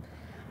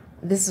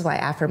 this is why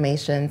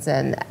affirmations,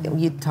 and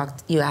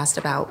you asked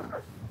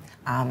about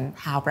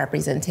how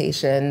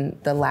representation,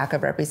 the lack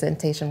of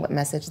representation, what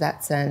message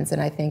that sends.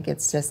 And I think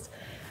it's just,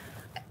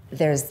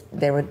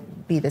 there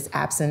would be this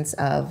absence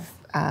of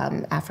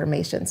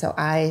affirmations. So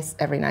I,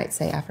 every night,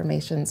 say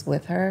affirmations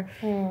with her.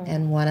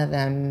 And one of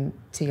them,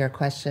 to your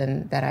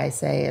question, that I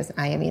say is,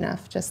 I am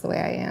enough just the way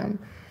I am.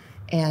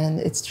 And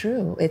it's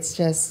true. It's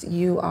just,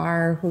 you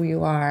are who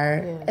you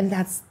are. Yes. And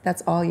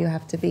that's all you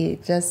have to be,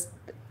 just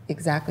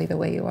exactly the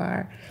way you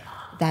are.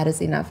 That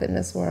is enough in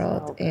this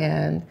world. Okay.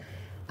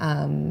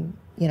 And,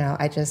 you know,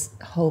 I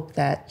just hope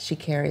that she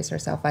carries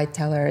herself. I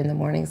tell her in the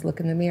mornings, look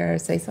in the mirror,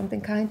 say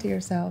something kind to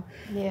yourself.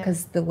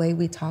 Because the way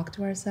we talk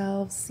to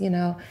ourselves, you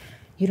know,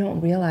 you don't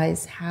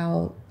realize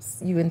how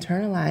you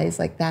internalize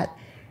like that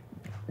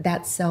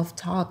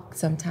self-talk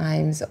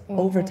sometimes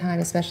over time,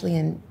 especially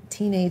in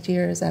teenage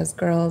years as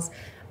girls,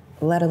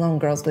 let alone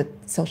girls with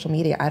social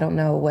media. I don't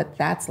know what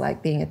that's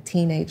like, being a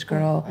teenage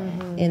girl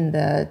in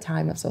the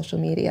time of social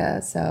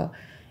media. So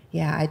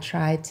yeah, I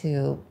try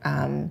to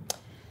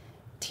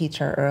teach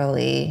her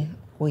early.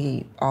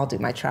 We all do,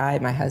 my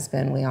tribe, my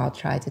husband, we all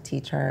try to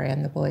teach her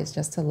and the boys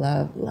just to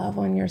love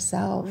on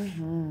yourself.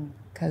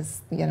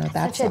 Because, you know,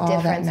 that's such a all that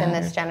difference in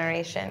matters. this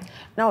generation.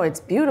 No, it's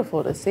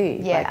beautiful to see.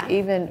 Yeah. Like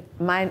even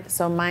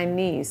my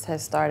niece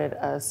has started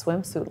a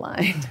swimsuit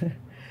line.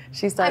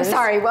 She started. I'm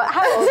sorry, well,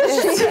 how old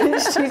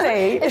is she? She's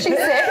 8. Is she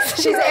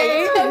 6? She's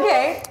 8.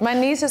 Okay. My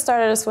niece has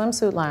started a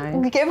swimsuit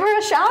line. Give her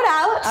a shout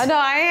out. Oh, no,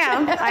 I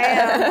am.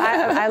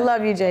 I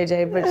love you,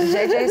 JJ. But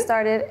JJ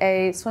started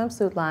a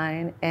swimsuit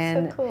line,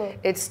 and so cool.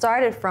 It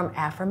started from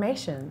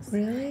affirmations.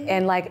 Really?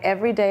 And like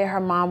every day, her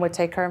mom would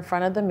take her in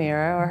front of the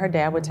mirror, or her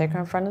dad would take her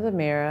in front of the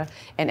mirror,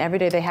 and every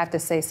day they have to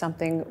say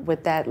something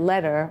with that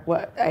letter,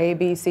 what A,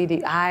 B, C,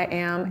 D. I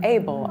am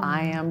able.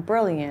 I am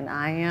brilliant.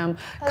 I am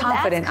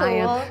confident. That's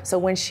cool. I am. So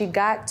when she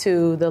got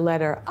to the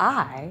letter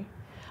I,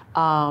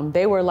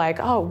 they were like,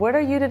 oh, what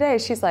are you today?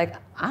 She's like,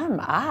 I'm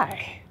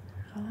I.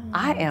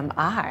 I am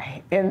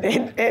I. And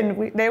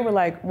they were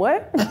like,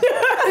 what?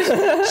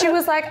 She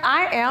was like,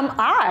 I am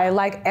I,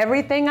 like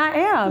everything I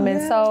am.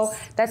 Yes. And so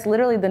that's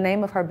literally the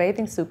name of her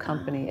bathing suit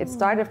company. It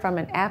started from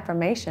an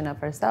affirmation of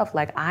herself,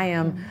 like I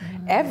am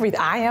everything.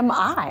 I am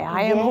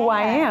I am who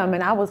I am.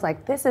 And I was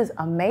like, this is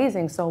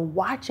amazing. So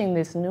watching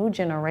this new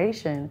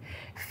generation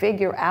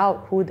figure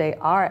out who they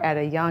are at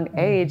a young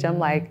age, I'm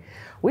like,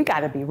 we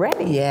got to be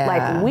ready. Yeah.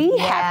 Like we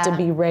have to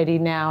be ready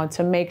now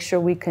to make sure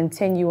we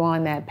continue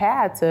on that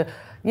path to,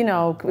 you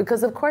know,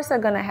 because of course they're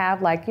going to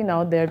have like, you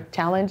know, their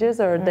challenges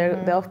or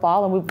they'll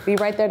fall and we'll be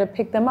right there to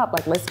pick them up.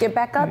 Like, let's get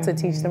back up to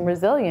teach them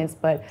resilience.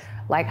 But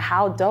like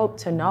how dope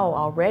to know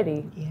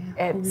already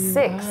at 6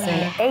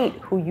 and 8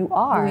 who you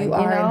are. Who you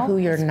are, know? and who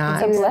you're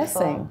not. It's a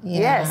blessing. Yeah.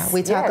 Yes.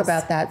 We talk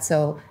about that.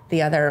 So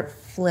the other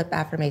flip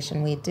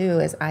affirmation we do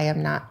is I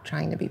am not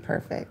trying to be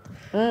perfect.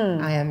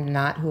 I am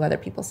not who other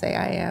people say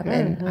I am,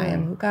 and I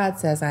am who God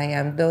says I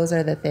am. Those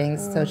are the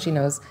things, so she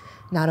knows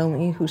not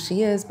only who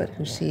she is, but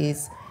who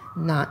she's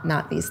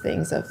not these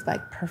things of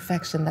like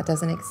perfection that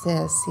doesn't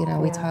exist. You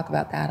know, we talk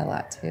about that a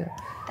lot too.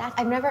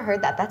 I've never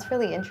heard that. That's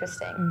really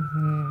interesting.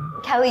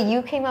 Kelly,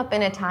 you came up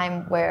in a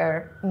time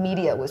where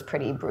media was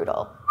pretty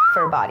brutal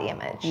for body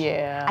image.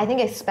 Yeah. I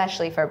think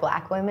especially for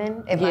Black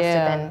women, it must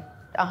have been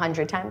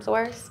 100 times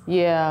worse.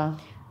 Yeah.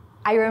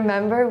 I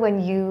remember when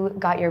you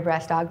got your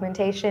breast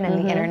augmentation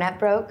and the internet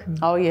broke.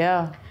 Oh,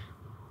 yeah.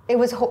 It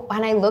was,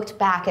 when I looked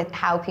back at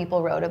how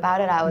people wrote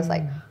about it, I was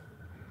like,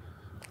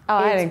 oh,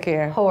 I didn't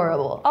care.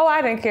 Horrible. Oh,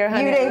 I didn't care,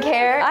 honey. You didn't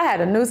care? I had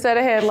a new set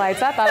of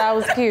headlights. I thought I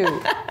was cute.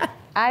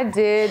 I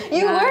did.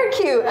 You were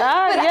cute.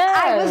 But yes.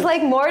 I was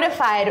like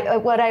mortified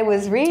at what I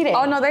was reading.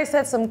 Oh no, they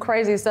said some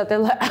crazy stuff.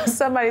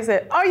 Somebody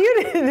said, "Oh,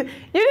 you didn't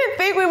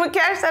think we would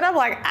catch that?" I'm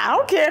like, I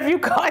don't care if you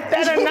caught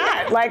that or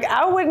not. Like,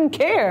 I wouldn't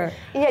care.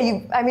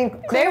 Yeah, I mean,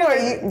 They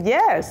clearly were.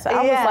 Yes,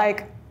 I was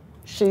like,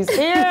 she's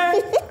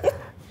here.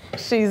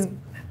 She's.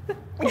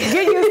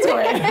 Get used to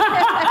it.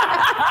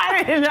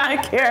 I did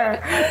not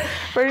care,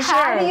 for sure.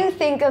 How do you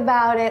think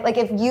about it? Like,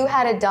 if you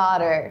had a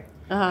daughter,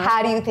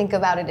 how do you think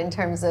about it in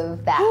terms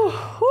of that?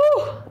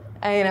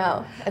 I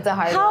know, it's a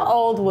hard one. How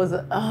old was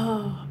it?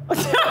 Oh.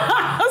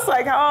 I was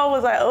like, how old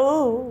was I?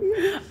 Oh.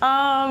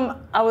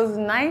 I was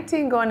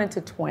 19 going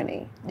into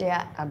 20.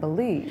 Yeah. I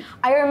believe.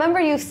 I remember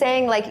you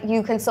saying, like,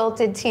 you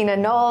consulted Tina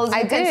Knowles.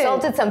 You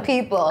consulted some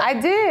people. I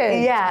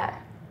did. Yeah.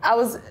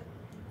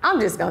 I'm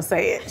just gonna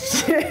say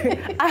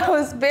it. I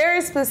was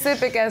very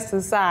specific as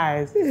to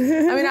size. I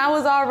mean, I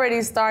was already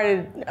I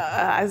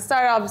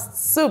started off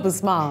super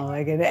small,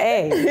 like an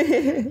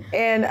A.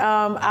 And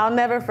I'll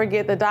never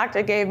forget, the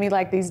doctor gave me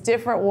like these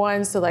different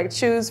ones to like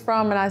choose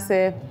from, and I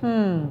said,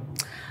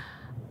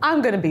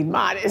 I'm gonna be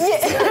modest.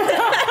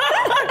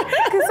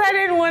 Because I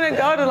didn't want to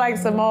go to like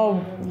some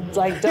old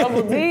like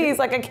double D's.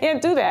 Like, I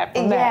can't do that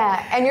from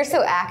that. Yeah, and you're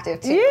so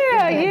active too.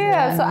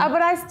 Yeah. So,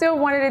 but I still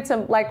wanted it to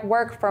like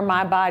work for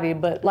my body.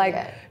 But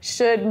like,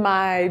 should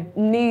my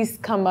niece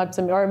come up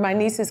to me, or my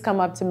nieces come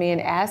up to me and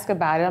ask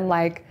about it, I'm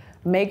like,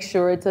 make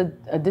sure it's a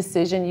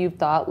decision you've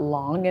thought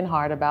long and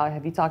hard about.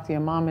 Have you talked to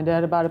your mom and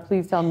dad about it?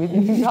 Please tell me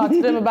you talked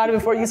to them about it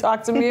before you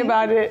talk to me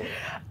about it.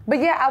 But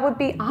yeah, I would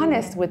be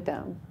honest with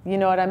them. You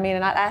know what I mean?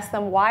 And I'd ask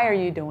them, why are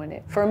you doing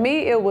it? For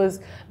me, it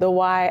was the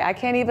why. I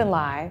can't even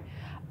lie.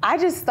 I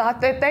just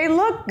thought that they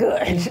looked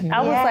good.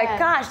 I was like,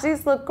 gosh,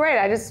 these look great.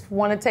 I just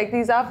want to take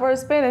these out for a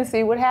spin and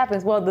see what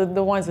happens. Well,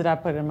 the ones that I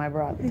put in my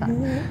bra at the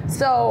time.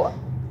 So.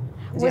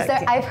 Was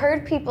there? I've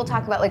heard people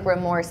talk about like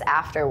remorse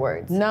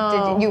afterwards.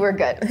 No, you were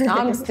good.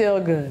 I'm still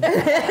good.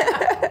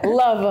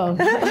 Love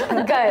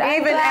them. Good.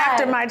 Even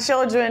after my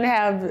children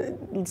have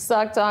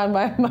sucked on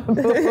my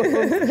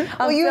boobs.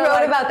 Well, you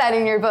wrote about that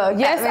in your book.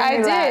 Yes, I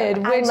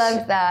did. I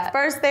loved that.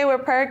 First they were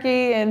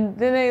perky, and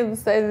then they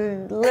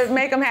said,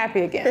 make them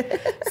happy again.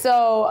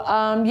 So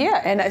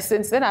yeah, and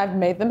since then I've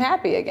made them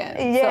happy again.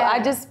 Yeah. So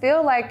I just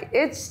feel like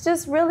it's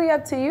just really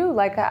up to you,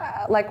 like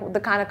the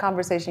kind of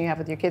conversation you have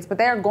with your kids. But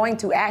they're going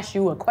to ask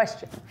you a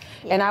question,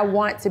 and I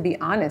want to be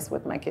honest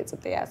with my kids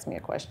if they ask me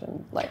a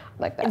question like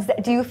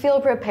that. Do you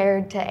feel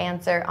prepared to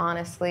answer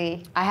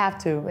honestly? I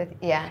have to.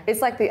 Yeah. It's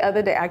like the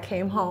other day I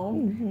came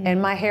home and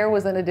my hair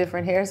was in a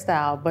different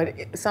hairstyle, but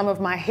some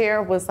of my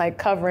hair was like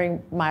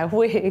covering my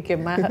wig,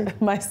 and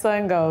my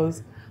son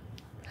goes,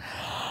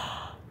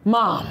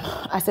 "Mom,"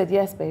 I said,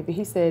 "Yes, baby."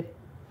 He said,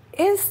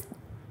 "Is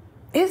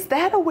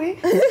that a wig?"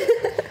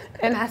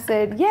 And I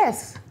said,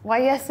 "Yes." "Why,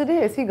 yes, it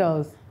is." He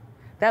goes,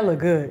 "That look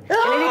good." And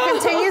then he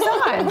continues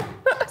on.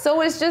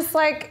 So it's just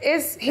like,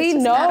 he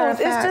knows.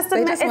 It's just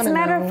a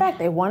matter of fact.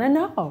 They want to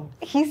know.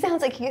 He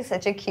sounds like he has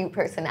such a cute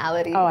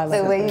personality. Oh, I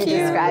love the way you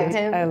described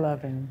him. I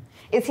love him.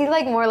 Is he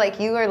like more like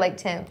you or like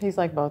Tim? He's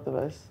like both of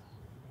us.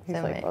 He's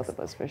So like mixed. both of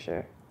us for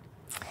sure.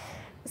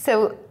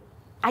 So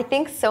I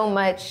think so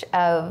much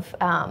of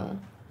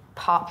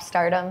pop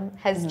stardom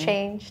has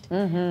changed.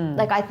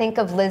 Like I think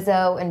of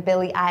Lizzo and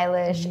Billie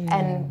Eilish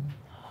and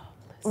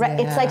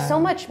it's like so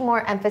much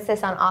more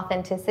emphasis on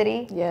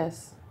authenticity.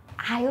 Yes.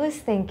 I was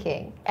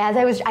thinking, as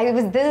I was,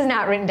 this is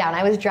not written down,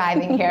 I was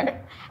driving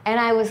here, and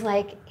I was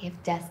like, if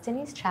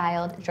Destiny's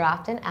Child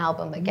dropped an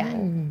album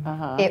again,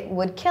 it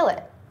would kill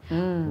it.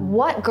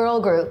 What girl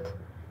group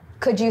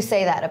could you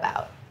say that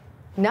about?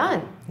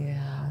 None.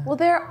 Yeah. Well,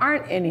 there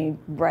aren't any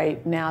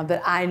right now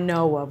that I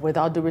know of, with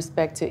all due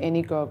respect to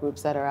any girl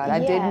groups that are out. I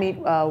did meet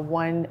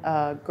one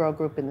girl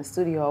group in the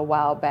studio a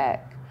while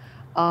back,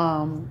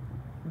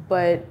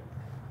 but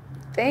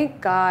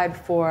thank God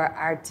for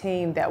our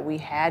team that we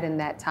had in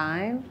that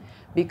time,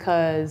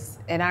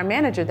 and our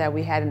manager that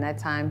we had in that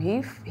time,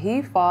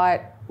 he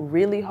fought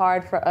really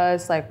hard for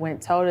us, like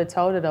went toe to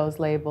toe to those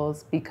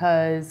labels,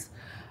 because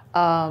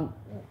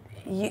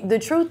the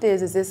truth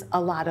is there's a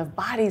lot of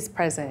bodies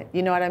present.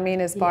 You know what I mean?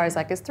 As far as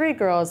like, it's 3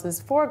 girls, it's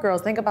 4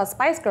 girls. Think about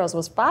Spice Girls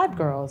was 5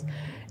 girls.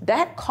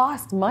 That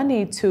cost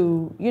money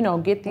to,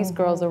 get these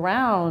girls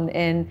around.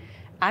 And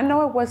I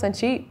know it wasn't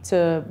cheap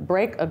to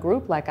break a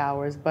group like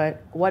ours,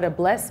 but what a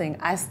blessing.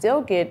 I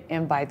still get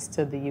invites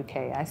to the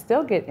UK. I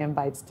still get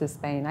invites to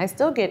Spain. I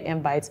still get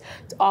invites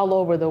to all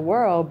over the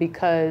world,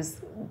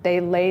 because they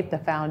laid the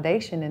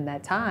foundation in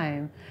that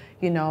time,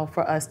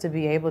 for us to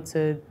be able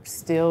to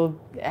still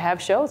have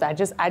shows. I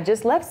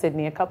just left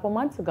Sydney a couple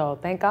months ago.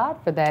 Thank God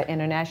for that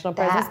international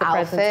presence, the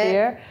presence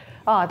here.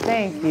 Oh,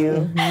 thank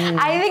you.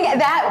 I think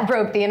that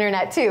broke the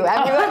internet too.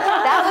 I mean,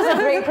 that was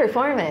a great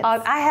performance.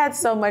 I had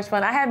so much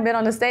fun. I hadn't been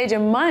on the stage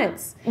in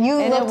months. You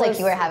looked like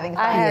you were having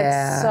fun. I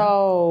had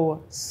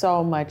so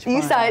much fun.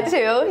 You saw it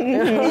too?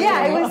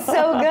 Yeah, it was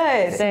so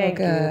good. Thank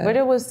you. But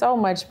it was so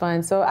much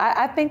fun. So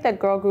I think that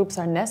girl groups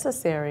are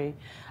necessary.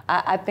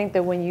 I think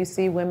that when you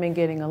see women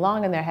getting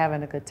along and they're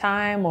having a good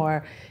time,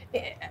 or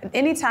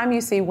anytime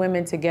you see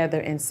women together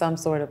in some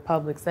sort of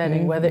public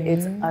setting, whether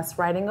it's us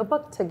writing a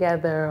book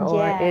together,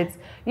 or it's,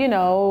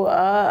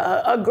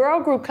 a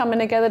girl group coming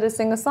together to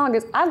sing a song,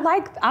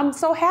 I'm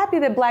so happy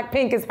that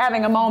Blackpink is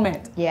having a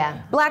moment.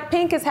 Yeah.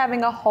 Blackpink is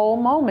having a whole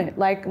moment.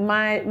 Like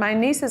my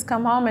nieces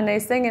come home and they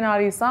singing all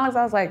these songs.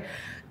 I was like,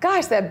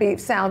 gosh, that beat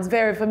sounds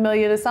very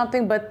familiar to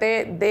something, but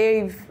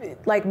they've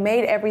like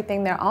made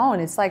everything their own.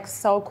 It's like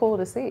so cool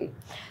to see.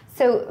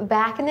 So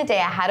back in the day,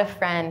 I had a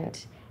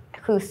friend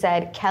who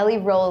said Kelly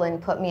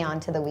Rowland put me on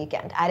to The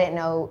Weeknd. I didn't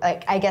know,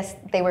 like, I guess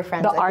they were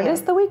friends with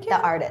artist, you. The Weeknd?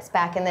 The artist,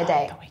 back in the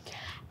day. The Weeknd.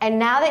 And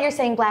now that you're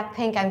saying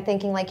Blackpink, I'm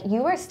thinking like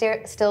you are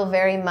still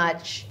very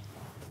much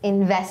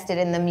invested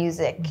in the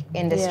music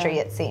industry,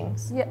 it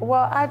seems. Yeah,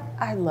 well,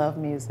 I love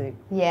music.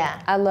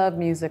 Yeah. I love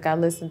music. I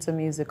listen to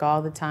music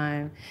all the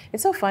time.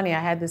 It's so funny.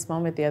 I had this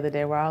moment the other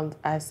day where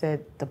I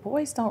said, the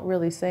boys don't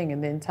really sing,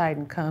 and then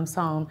Titan comes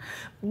home,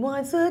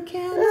 once a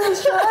candle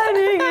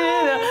shining.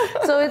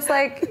 So it's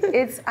like,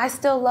 I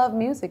still love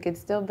music. It's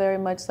still very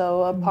much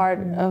so a part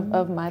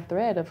of my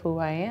thread of who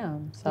I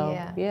am. So,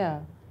 yeah.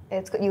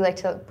 You like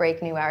to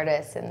break new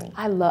artists, and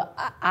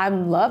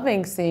I'm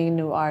loving seeing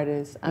new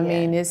artists. I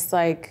mean, it's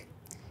like,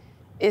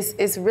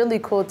 it's really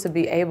cool to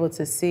be able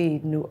to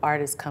see new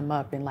artists come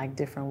up in like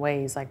different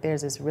ways. Like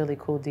there's this really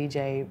cool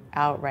DJ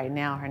out right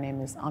now. Her name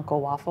is Uncle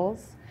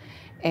Waffles,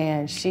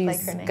 and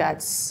she's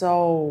got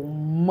so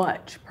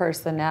much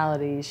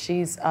personality.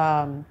 She's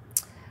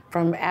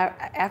from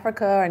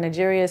Africa or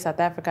Nigeria, South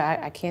Africa.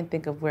 I can't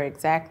think of where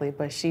exactly,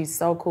 but she's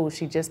so cool.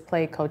 She just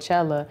played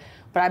Coachella.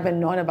 But I've been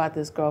knowing about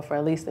this girl for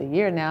at least a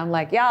year now. I'm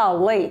like, y'all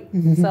late.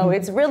 So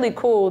it's really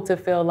cool to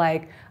feel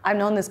like I've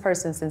known this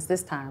person since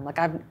this time. Like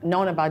I've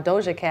known about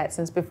Doja Cat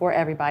since before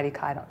everybody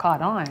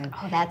caught on.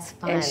 Oh, that's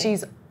fun. And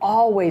she's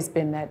always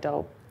been that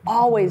dope,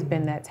 always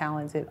been that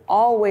talented,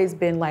 always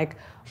been like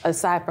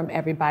aside from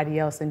everybody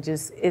else. And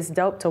just, it's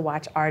dope to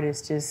watch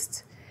artists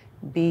just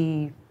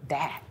be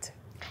that.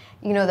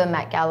 You know, the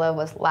Met Gala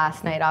was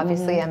last night.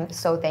 Obviously, I'm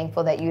so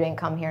thankful that you didn't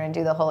come here and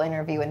do the whole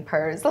interview in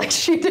purrs like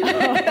she did.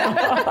 That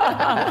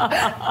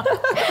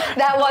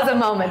was a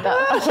moment,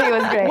 though. She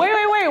was great.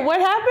 Wait, what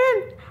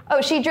happened?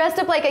 Oh, she dressed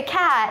up like a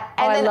cat,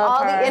 and then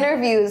all the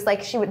interviews,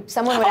 like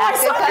someone would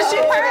ask her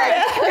questions.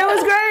 It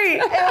was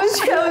great. It was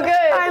so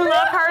good. I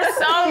love her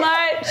so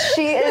much.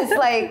 She is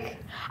like,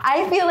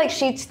 I feel like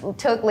she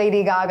took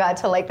Lady Gaga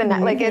to like the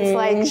like it's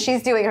like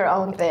she's doing her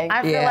own thing.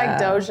 I feel like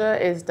Doja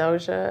is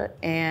Doja,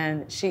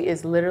 and she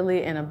is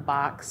literally in a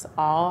box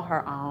all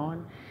her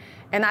own.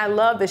 And I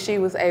love that she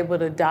was able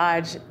to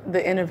dodge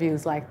the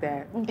interviews like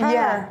that. Purr.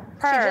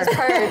 She just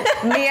purred.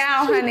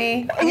 Meow,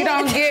 honey. You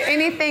don't get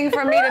anything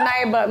from me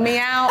tonight but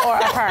meow or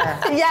a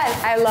purr.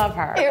 Yes. I love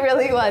her. It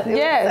really was. It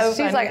was so she's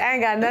funny. like, I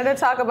ain't got nothing to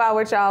talk about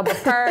with y'all but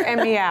purr and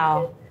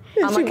meow.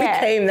 I'm She a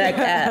cat. became that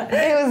cat.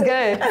 It was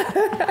good.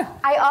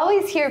 I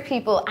always hear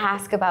people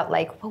ask about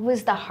like, what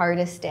was the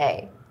hardest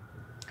day?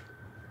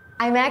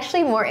 I'm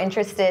actually more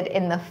interested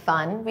in the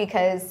fun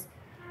because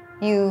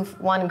you've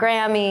won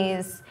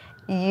Grammys,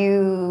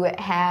 you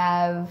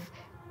have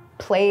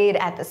played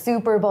at the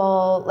Super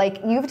Bowl, like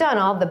you've done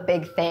all the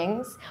big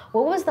things.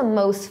 What was the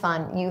most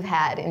fun you've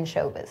had in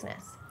show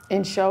business?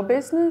 In show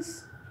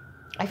business?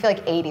 I feel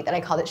like 80 that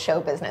I called it show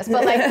business,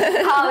 but like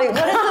Holly,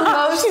 what is the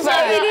most She's fun?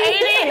 like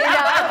 80?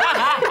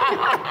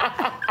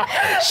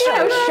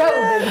 show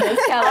business,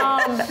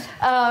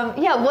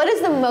 Kelly. Yeah, what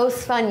is the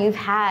most fun you've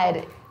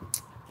had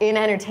in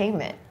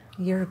entertainment?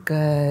 You're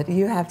good.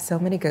 You have so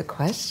many good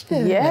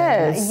questions.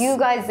 Yes. You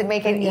guys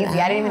make it easy.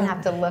 I didn't even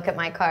have to look at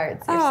my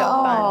cards. You're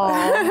so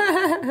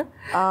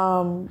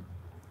fun.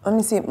 Let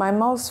me see. My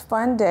most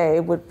fun day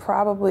would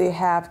probably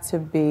have to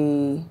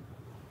be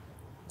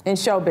in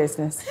show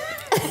business.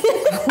 Oh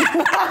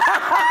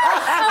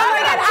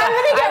my God, I'm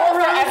gonna get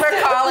roasted.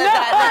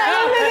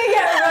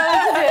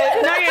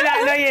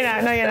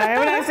 No, you're not.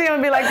 When I see him,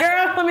 I'll be like,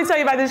 girl, let me tell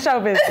you about this show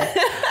business.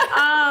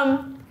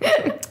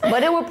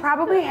 But it would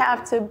probably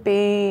have to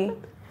be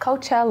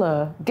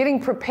Coachella, getting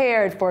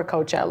prepared for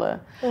Coachella.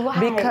 Why?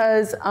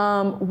 Because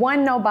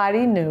one,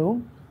 nobody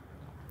knew.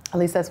 At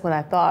least that's what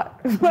I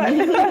thought.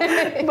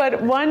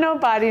 But one,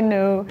 nobody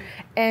knew.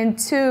 And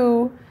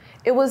two,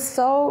 it was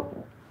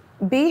so,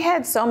 B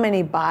had so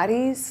many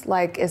bodies,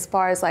 like as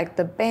far as like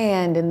the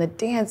band and the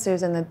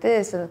dancers and the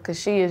this, because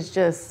she is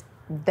just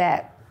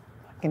that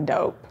fucking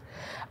dope.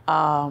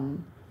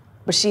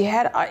 But she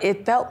had,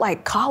 it felt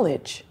like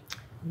college.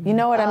 You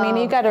know what I mean?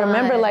 You got to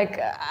remember, like,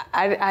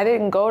 I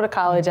didn't go to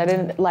college. I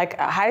didn't, like,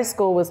 high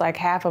school was like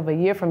half of a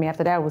year for me.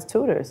 After that, it was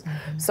tutors.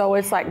 So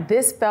it's like,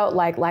 this felt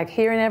like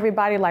hearing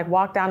everybody, like,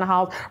 walk down the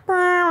halls.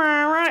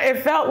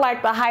 It felt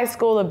like the high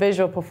school of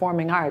visual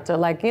performing arts, or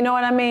like, you know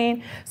what I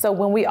mean? So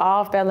when we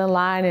all fell in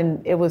line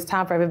and it was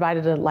time for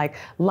everybody to, like,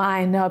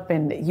 line up,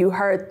 and you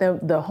heard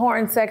the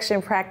horn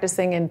section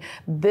practicing, and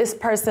this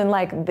person,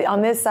 like,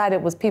 on this side,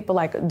 it was people,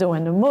 like,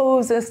 doing the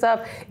moves and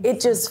stuff. It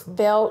just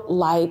felt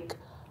like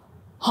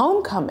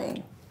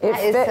homecoming.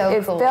 It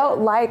felt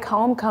like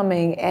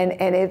homecoming, and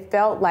it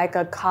felt like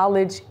a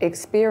college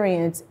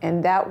experience,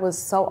 and that was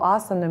so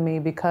awesome to me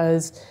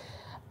because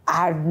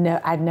I'd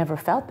never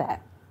felt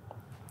that.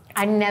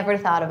 I never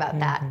thought about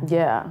that.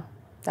 Yeah,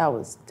 that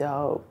was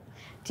dope.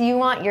 Do you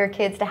want your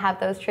kids to have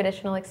those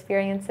traditional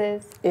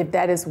experiences? If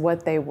that is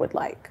what they would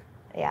like.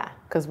 Yeah.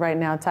 Because right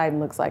now Titan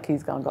looks like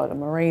he's gonna go to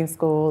marine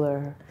school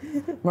or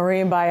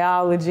marine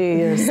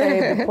biology or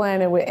save the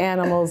planet with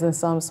animals in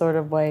some sort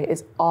of way.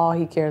 It's all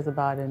he cares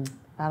about, and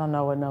I don't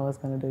know what Noah's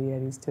gonna do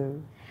yet. He's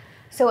 2.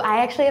 So I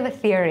actually have a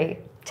theory.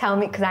 Tell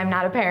me, because I'm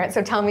not a parent,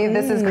 so tell me if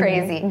this is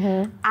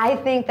crazy. I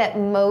think that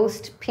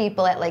most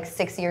people at like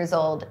 6 years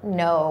old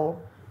know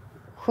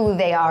who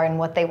they are and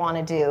what they want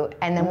to do,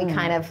 and then we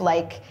kind of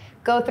like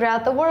go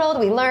throughout the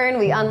world, we learn,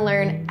 we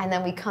unlearn, and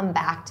then we come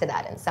back to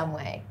that in some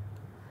way.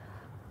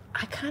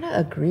 I kind of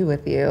agree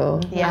with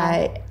you.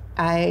 Yeah.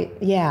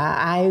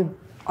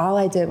 All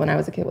I did when I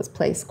was a kid was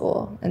play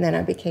school, and then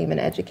I became an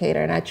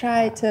educator, and I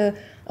tried to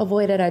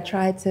avoid it. I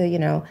tried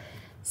to,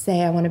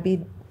 say I want to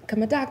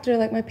become a doctor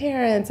like my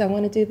parents. I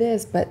want to do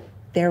this, but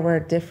there were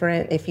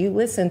different. If you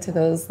listen to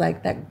those,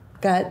 like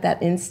that gut,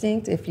 that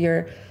instinct, if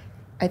you're,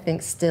 I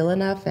think, still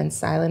enough and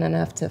silent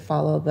enough to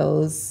follow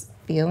those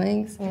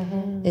feelings,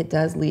 it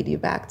does lead you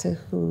back to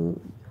who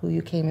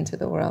you came into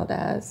the world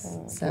as.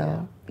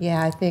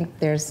 I think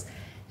there's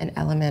an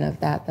element of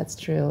that that's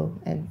true.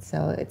 And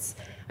so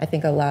I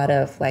think a lot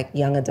of like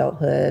young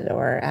adulthood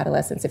or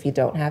adolescence, if you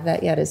don't have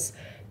that yet, is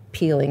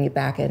peeling you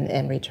back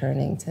and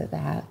returning to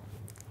that.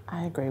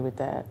 I agree with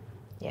that.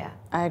 Yeah.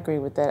 I agree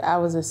with that. I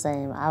was the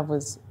same. I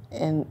was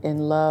in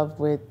love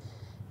with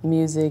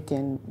music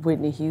and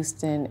Whitney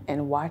Houston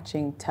and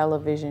watching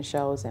television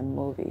shows and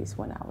movies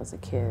when I was a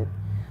kid.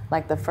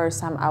 Like the first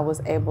time I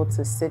was able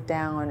to sit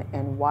down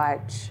and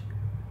watch,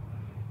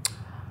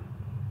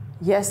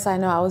 yes, I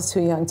know I was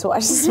too young to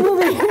watch this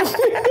movie.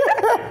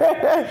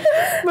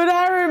 But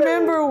I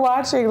remember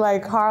watching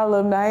like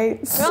Harlem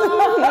Nights.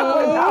 Oh,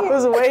 I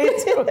was way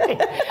too young.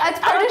 That's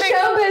part of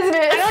show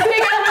business.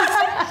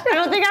 I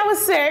don't think I was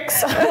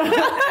 6.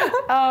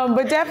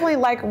 But definitely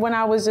like when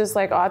I was just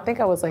like, I think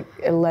I was like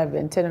 10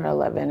 or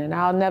 11. And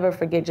I'll never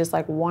forget just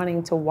like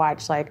wanting to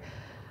watch like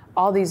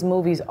all these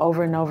movies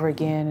over and over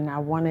again. And I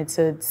wanted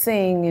to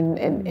sing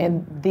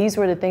and these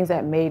were the things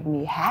that made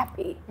me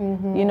happy.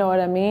 Mm-hmm. You know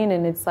what I mean?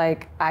 And it's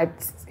like,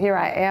 here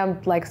I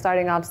am like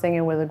starting off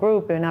singing with a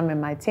group and I'm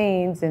in my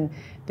teens and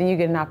then you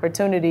get an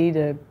opportunity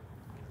to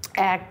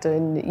act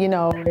and, you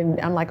know, and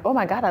I'm like, oh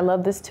my God, I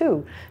love this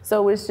too.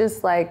 So it's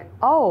just like,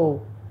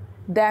 oh,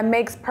 that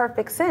makes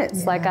perfect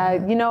sense. Yeah.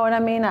 Like you know what I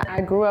mean?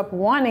 I grew up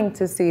wanting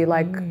to see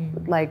like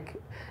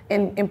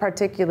in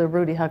particular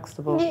Rudy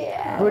Huxtable.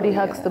 Yeah. Rudy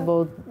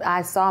Huxtable,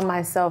 I saw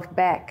myself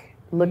back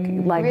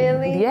looking like,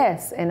 really?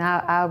 Yes. And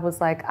I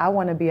was like, I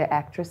want to be an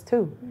actress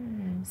too.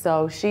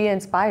 So she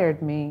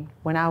inspired me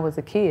when I was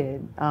a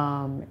kid.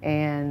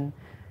 And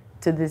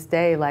to this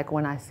day, like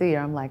when I see her,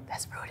 I'm like,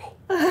 that's Rudy.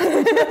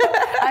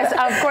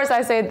 Of course,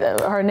 I say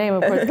her name,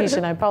 of course,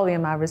 Keisha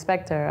Napoleon, I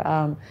respect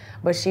her.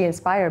 But she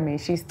inspired me.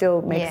 She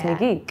still makes me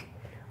geek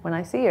when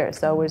I see her.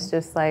 So it's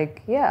just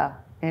like, yeah.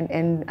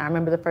 And I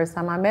remember the first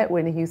time I met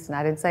Whitney Houston,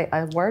 I didn't say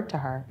a word to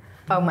her.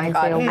 Oh my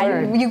God.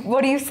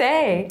 What do you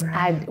say?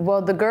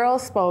 Well, the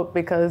girls spoke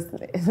because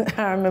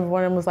I remember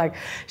one of them was like,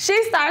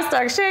 she's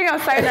starstruck, she ain't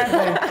gonna say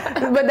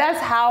nothing. But that's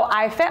how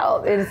I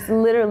felt. It's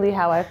literally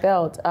how I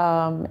felt.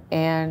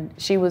 And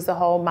she was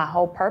my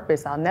whole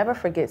purpose. I'll never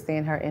forget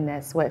seeing her in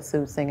that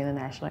sweatsuit singing the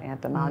national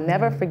anthem. I'll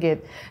never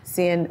forget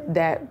seeing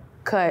that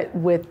cut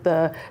with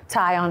the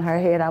tie on her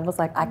head. I was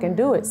like, I can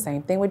do it.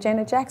 Same thing with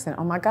Janet Jackson.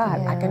 Oh my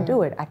God, I can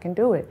do it. I can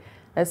do it.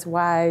 That's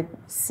why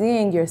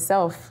seeing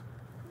yourself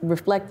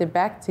reflected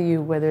back to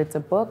you, whether it's a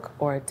book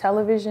or a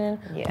television,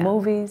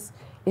 movies,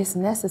 it's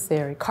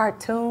necessary.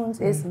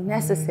 Cartoons, it's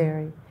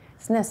necessary.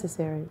 It's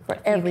necessary for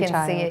every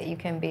child. You can see it, you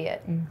can be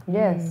it.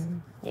 Yes.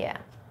 Yeah.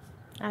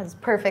 That was a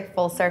perfect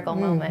full circle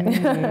moment.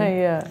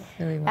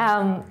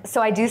 Yeah.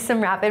 So I do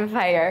some rapid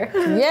fire.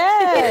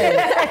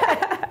 Yes.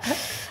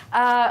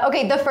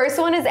 Okay, the first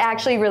one is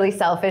actually really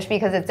selfish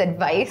because it's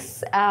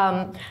advice.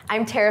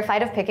 I'm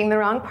terrified of picking the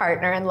wrong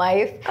partner in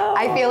life.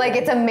 I feel like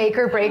it's a make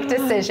or break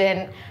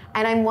decision.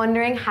 And I'm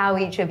wondering how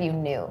each of you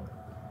knew.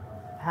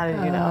 How did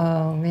you know?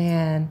 Oh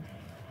man,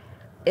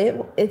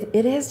 it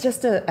is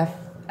just a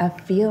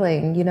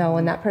feeling, you know,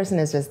 when that person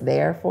is just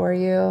there for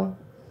you,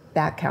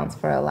 that counts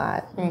for a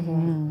lot.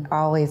 Mm-hmm.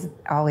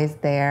 Always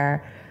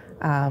there,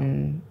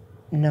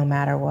 no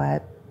matter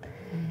what.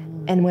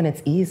 Mm-hmm. And when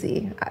it's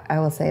easy, I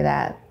will say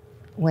that.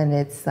 When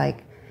it's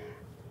like,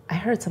 I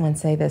heard someone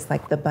say this,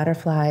 like the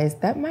butterflies,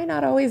 that might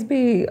not always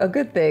be a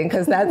good thing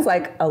because that's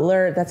like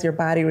alert, that's your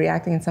body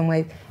reacting in some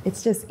way.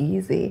 It's just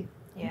easy.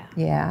 Yeah.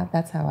 Yeah,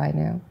 that's how I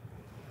knew.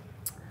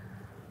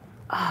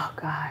 Oh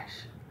gosh.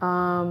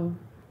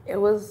 It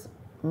was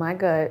my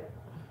gut.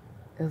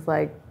 It's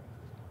like,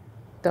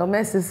 don't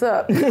mess this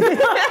up. It's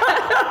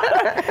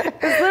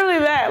literally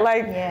that,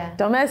 like,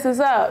 don't mess this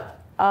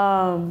up.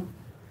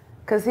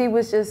 Cause he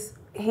was just,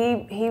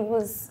 he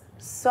was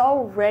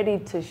so ready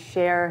to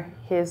share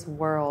his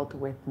world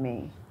with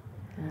me.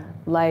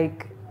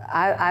 Like,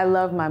 I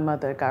love my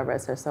mother, God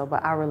rest her soul,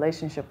 but our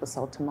relationship was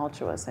so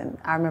tumultuous. And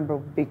I remember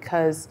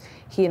because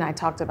he and I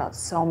talked about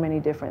so many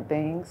different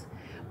things,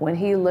 when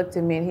he looked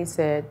at me and he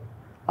said,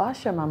 oh, I'll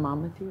share my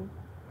mom with you.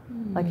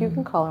 Like, you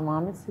can call her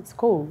mom, it's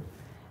cool.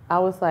 I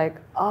was like,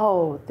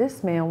 oh,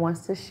 this man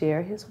wants to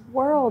share his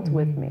world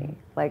with me.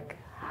 Like,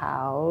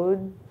 how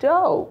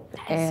dope.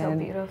 That's so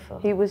beautiful.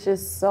 He was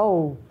just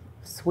so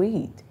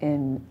sweet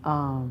and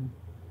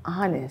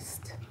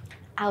honest.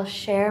 I'll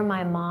share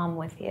my mom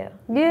with you.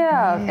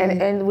 Yeah,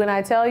 and when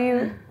I tell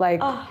you,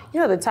 like, you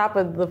know, the top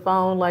of the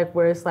phone, like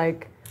where it's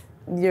like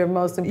your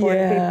most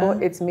important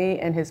people, it's me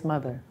and his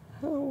mother.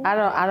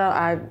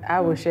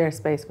 I will share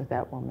space with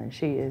that woman.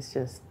 She is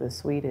just the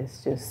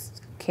sweetest,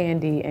 just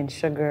candy and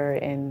sugar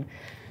and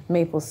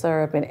maple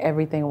syrup and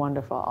everything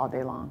wonderful all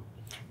day long.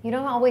 You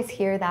don't always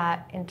hear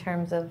that in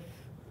terms of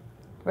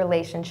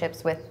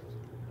relationships with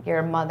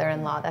your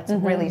mother-in-law. That's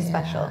really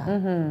special.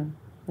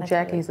 That's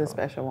Jackie's really cool. a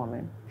special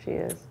woman. She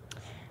is.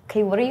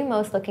 Okay, what are you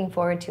most looking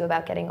forward to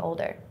about getting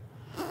older?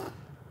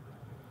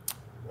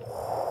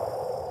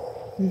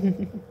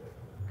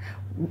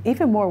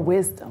 Even more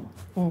wisdom.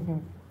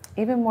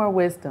 Even more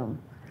wisdom.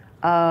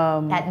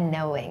 That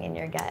knowing in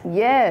your gut.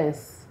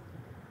 Yes.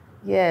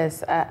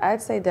 Yes,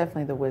 I'd say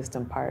definitely the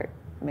wisdom part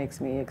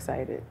makes me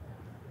excited.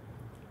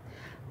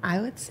 I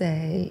would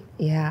say,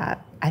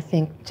 I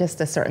think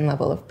just a certain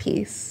level of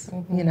peace.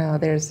 You know,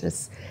 there's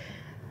just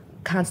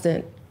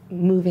constant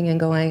moving and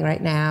going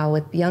right now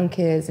with young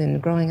kids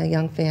and growing a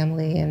young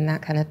family and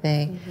that kind of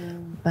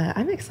thing. But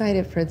I'm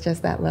excited for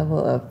just that level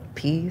of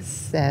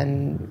peace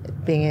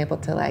and being able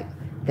to like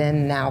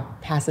then now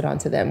pass it on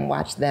to them,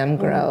 watch them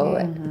grow.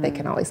 Mm-hmm. They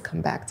can always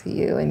come back to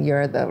you, and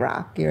you're the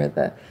rock, you're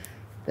the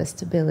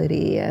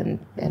stability and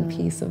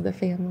peace of the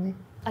family.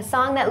 A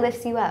song that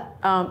lifts you up.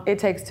 It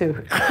Takes Two.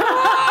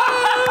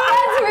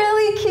 That's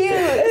really cute.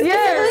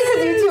 Yes.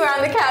 Because you two are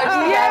on the couch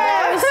together.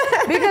 Yes.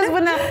 Because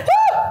when that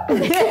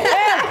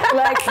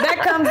like that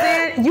comes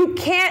in, you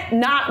can't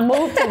not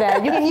move to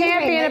that. You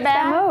can't be in a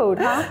bad mood,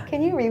 huh?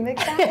 Can you remix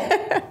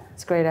that?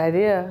 It's a great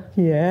idea.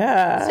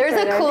 Yeah. There's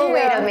a cool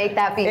way to make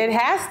that beat. It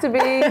has to be.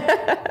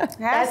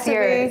 That's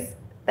yours.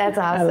 That's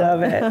awesome. I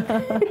love it.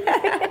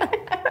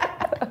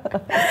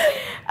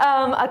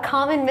 A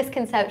common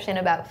misconception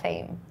about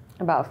fame.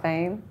 About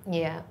fame?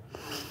 Yeah.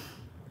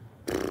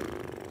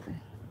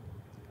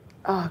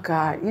 Oh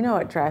God, you know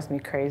what drives me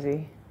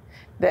crazy?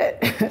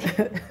 That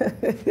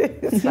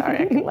sorry,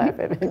 I can laugh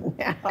at it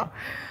now.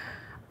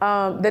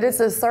 That it's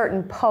a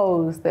certain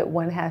pose that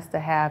one has to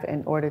have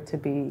in order to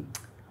be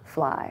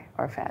fly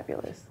or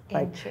fabulous.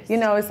 Like, you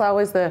know, it's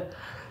always the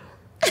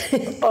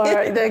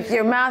or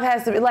your mouth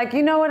has to be like,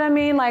 you know what I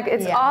mean? Like,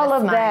 it's all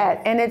of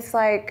that. And it's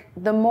like,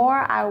 the more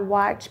I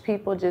watch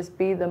people just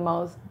be the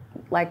most,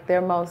 like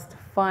their most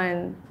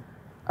fun,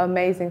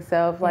 amazing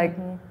self, like,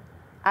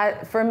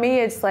 for me,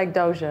 it's like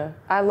Doja.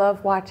 I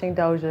love watching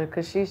Doja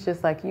because she's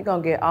just like, you're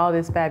gonna get all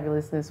this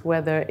fabulousness,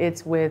 whether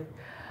it's with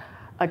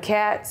a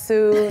cat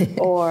suit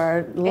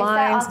or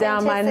lines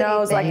down my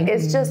nose. Thing. Like,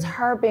 it's just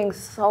her being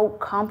so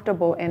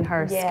comfortable in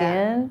her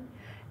skin.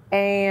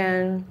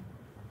 And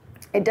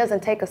it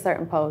doesn't take a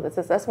certain pose. It's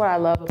just, that's what I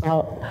love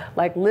about,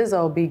 like,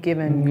 Lizzo be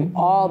giving you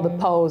all the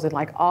pose and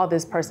like all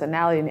this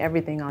personality and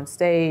everything on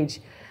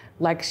stage.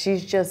 Like,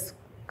 she's just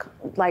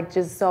like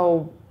just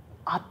so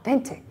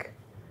authentic.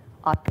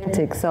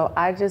 So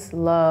I just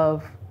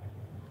love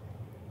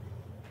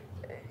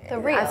the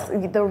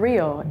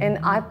real. And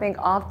I think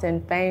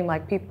often fame,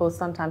 like, people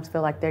sometimes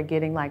feel like they're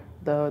getting like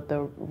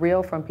the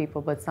real from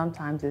people, but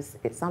sometimes it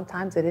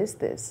is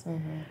this,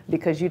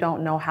 because you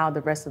don't know how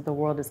the rest of the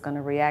world is going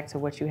to react to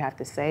what you have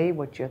to say,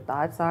 what your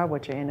thoughts are,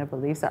 what your inner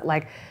beliefs are.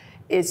 Like,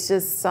 it's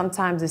just,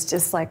 sometimes it's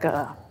just like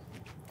I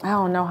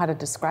don't know how to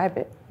describe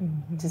it.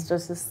 It's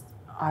just this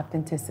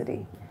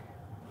authenticity.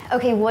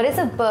 Okay, what is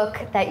a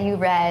book that you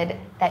read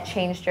that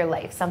changed your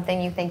life?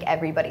 Something you think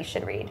everybody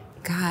should read?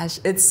 Gosh,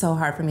 it's so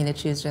hard for me to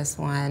choose just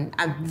one.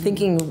 I'm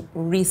thinking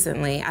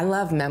recently, I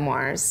love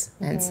memoirs.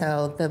 And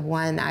so the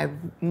one I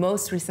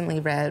most recently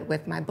read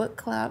with my book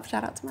club,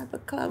 shout out to my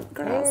book club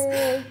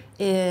girls,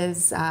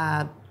 is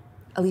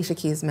Alicia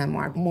Keys'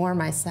 memoir, More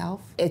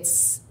Myself.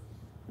 It's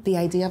the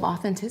idea of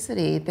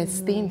authenticity. This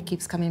theme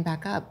keeps coming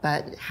back up,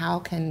 but how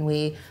can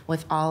we,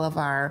 with all of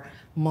our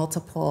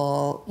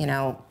multiple, you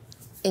know,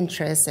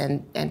 interests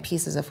and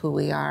pieces of who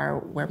we are.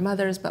 We're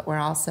mothers, but we're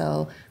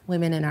also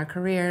women in our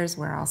careers.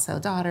 We're also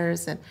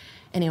daughters. And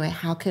anyway,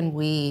 how can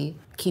we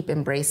keep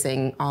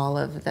embracing all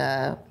of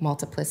the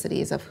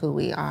multiplicities of who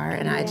we are?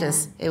 And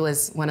it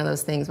was one of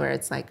those things where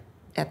it's like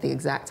at the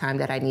exact time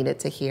that I needed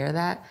to hear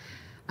that,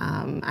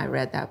 I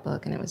read that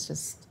book, and it was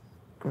just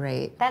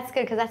great. That's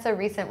good, because that's a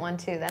recent one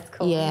too. That's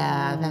cool.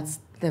 Yeah, that's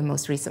the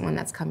most recent one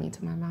that's coming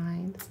to my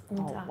mind.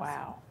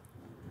 Wow.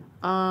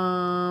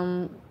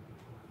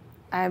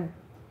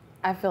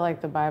 I feel like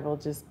the Bible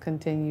just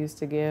continues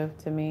to give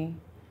to me.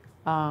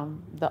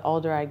 The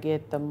older I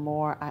get, the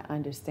more I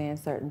understand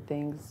certain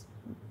things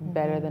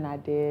better than I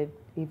did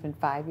even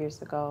 5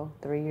 years ago,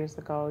 3 years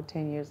ago,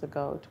 10 years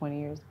ago, 20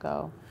 years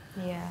ago.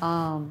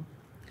 Yeah.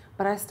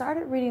 But I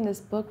started reading this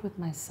book with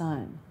my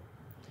son,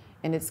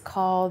 and it's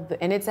called,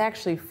 and it's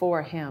actually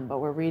for him, but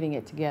we're reading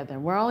it together.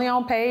 We're only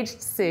on page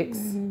 6,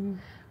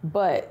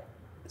 but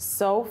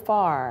so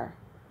far,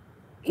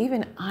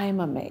 even I'm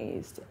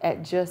amazed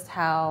at just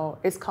how,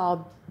 it's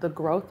called The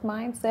Growth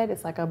Mindset.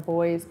 It's like a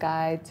boy's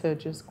guide to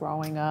just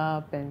growing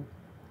up.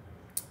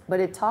 But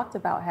it talked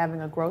about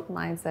having a growth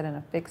mindset and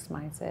a fixed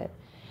mindset,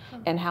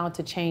 and how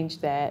to change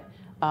that.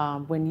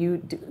 When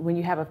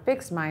you have a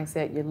fixed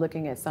mindset, you're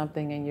looking at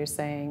something and you're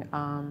saying,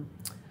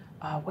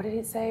 what did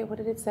it say?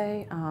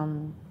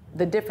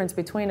 The difference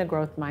between a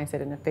growth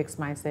mindset and a fixed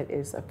mindset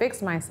is, a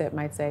fixed mindset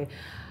might say,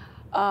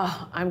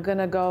 I'm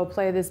gonna go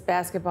play this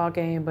basketball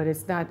game, but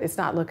it's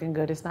not looking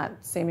good. It's not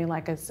seeming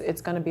like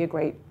it's gonna be a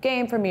great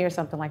game for me or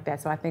something like that.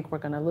 So I think we're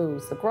gonna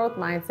lose. The growth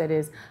mindset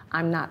is,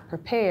 I'm not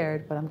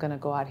prepared, but I'm gonna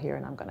go out here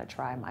and I'm gonna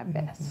try my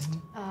best.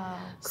 Oh,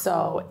 cool.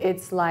 So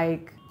it's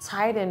like,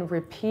 Titan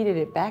repeated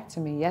it back to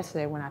me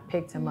yesterday when I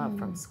picked him up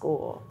from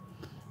school.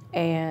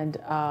 And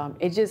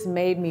it just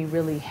made me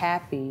really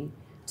happy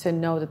to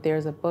know that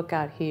there's a book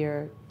out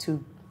here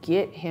to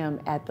get him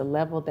at the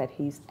level that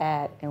he's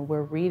at, and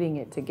we're reading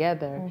it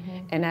together.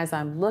 And as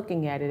I'm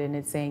looking at it, and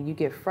it's saying, you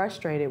get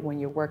frustrated when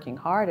you're working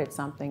hard at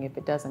something if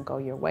it doesn't go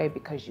your way,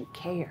 because you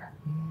care.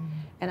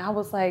 And I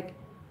was like,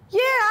 yeah,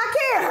 I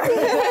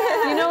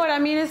care. You know what I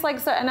mean? It's like,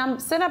 so, and I'm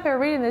sitting up here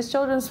reading this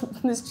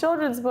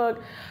children's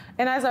book,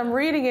 and as I'm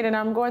reading it and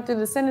I'm going through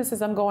the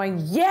sentences, I'm going,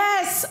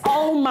 yes,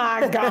 oh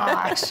my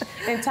gosh.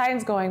 And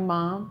Titan's going,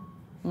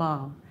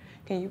 Mom,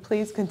 can you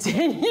please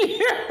continue?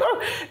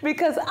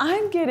 Because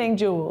I'm getting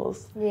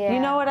jewels. Yeah. You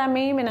know what I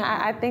mean? And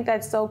I think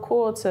that's so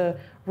cool to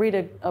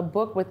read a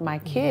book with my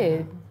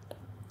kid,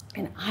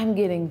 and I'm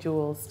getting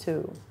jewels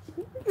too.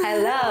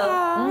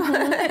 Hello. So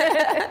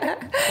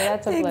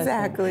that's a blessing.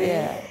 Exactly.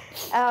 Yeah.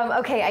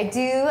 Okay, I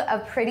do a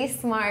pretty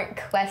smart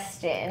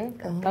question.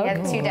 We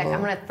have 2 decks.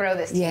 I'm going to throw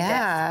this to you.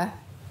 Yeah.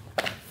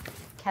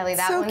 Kelly,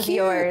 that So one's cute.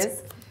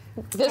 yours.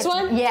 This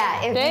one?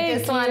 Yeah, if you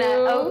just want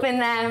to open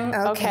them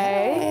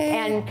Okay.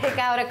 and pick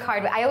out a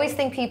card. I always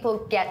think people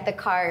get the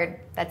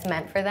card that's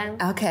meant for them.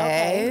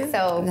 Okay.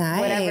 So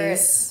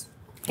Nice.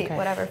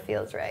 whatever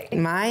feels right.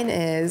 Mine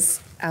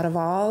is, out of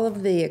all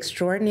of the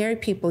extraordinary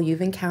people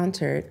you've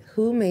encountered,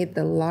 who made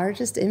the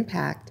largest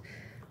impact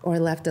or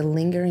left a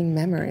lingering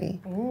memory?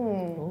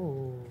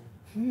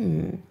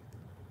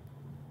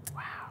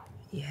 Wow.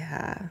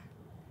 Yeah.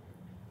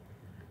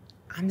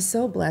 I'm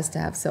so blessed to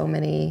have so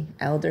many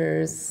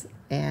elders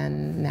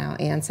and now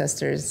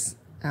ancestors.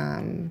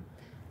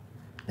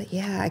 But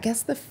yeah, I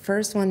guess the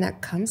first one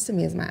that comes to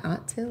me is my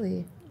Aunt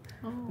Tilly,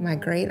 my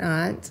great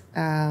aunt.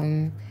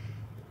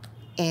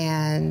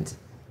 And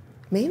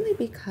mainly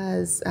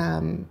because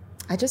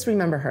I just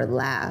remember her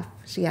laugh.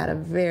 She had a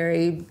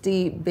very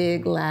deep,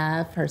 big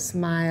laugh, her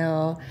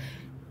smile.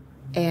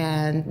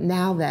 And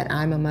now that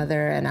I'm a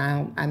mother and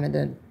I'm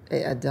an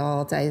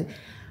adult, I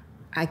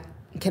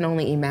can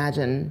only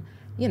imagine,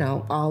 you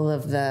know, all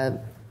of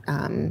the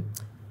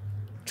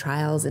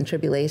trials and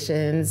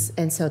tribulations.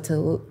 And so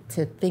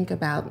to think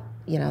about,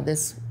 you know,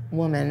 this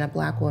woman, a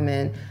Black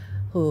woman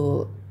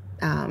who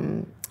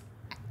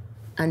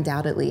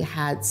undoubtedly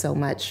had so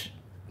much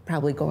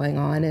probably going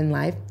on in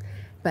life.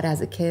 But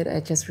as a kid, I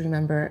just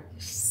remember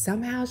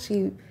somehow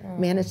she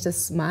managed to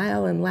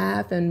smile and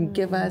laugh and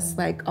give us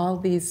like all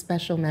these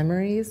special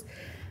memories.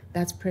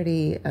 That's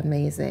pretty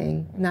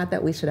amazing. Not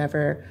that we should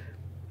ever,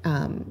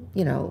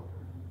 you know,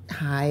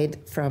 hide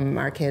from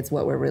our kids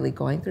what we're really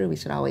going through. We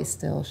should always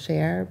still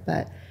share,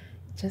 but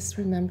just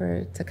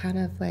remember to kind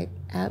of like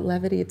add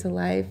levity to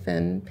life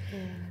and,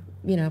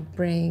 you know,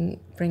 bring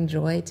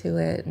joy to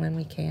it when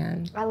we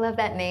can. I love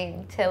that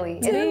name, Tilly.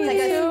 It's Me like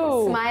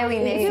too. a smiley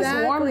name. It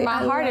just warmed my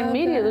heart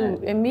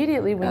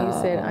immediately when you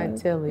said Oh, Aunt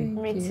Tilly.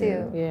 Me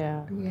too.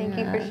 Yeah. Thank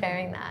you for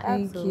sharing that.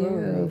 Thank you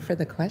Absolutely. for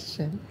the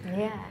question.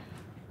 Yeah.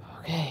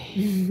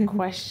 Okay.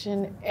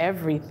 Question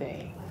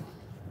everything.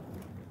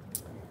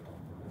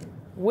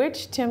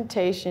 Which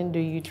temptation do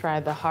you try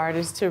the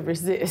hardest to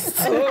resist?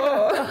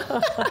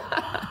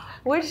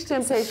 Which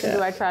temptation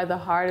do I try the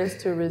hardest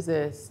to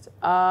resist?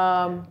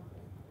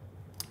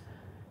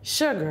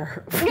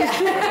 Sugar.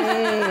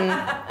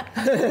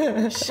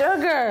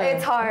 Sugar.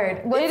 It's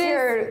hard. What's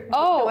your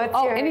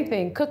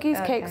anything. Cookies,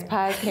 cakes,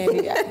 pies,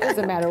 candy. It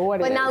doesn't matter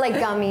what it is. But not like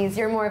gummies.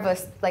 You're more of a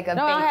bakery.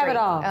 No, I have it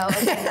all. Oh,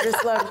 okay. I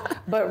just love.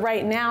 But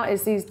right now,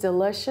 it's these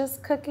delicious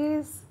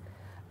cookies.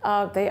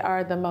 They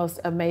are the most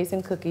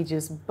amazing cookie,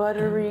 just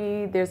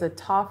buttery. There's a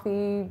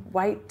toffee,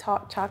 white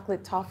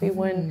chocolate toffee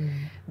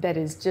one that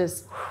is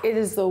just, it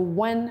is the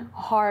one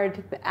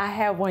hard, I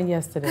had one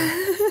yesterday.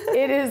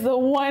 It is the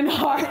one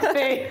hard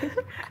thing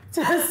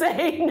to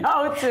say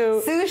no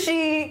to.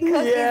 Sushi, cookies, you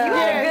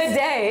had a good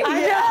day.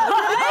 I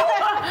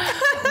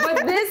know.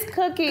 But this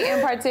cookie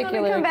in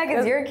particular. Come back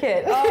as your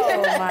kid.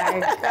 Oh my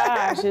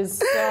gosh, it's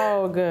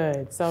so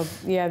good. So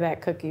yeah,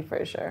 that cookie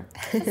for sure.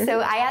 So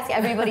I ask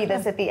everybody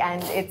this at the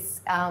end.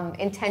 It's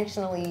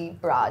intentionally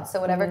broad, so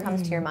whatever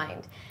comes to your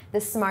mind.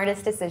 The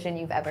smartest decision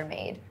you've ever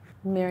made.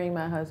 Marrying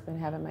my husband,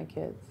 having my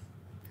kids.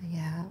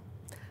 Yeah,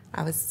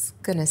 I was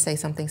gonna say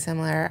something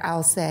similar.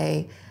 I'll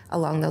say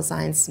along those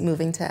lines,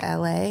 moving to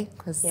LA,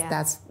 because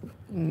that's,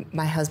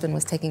 my husband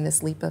was taking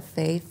this leap of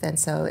faith, and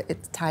so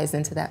it ties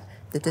into that,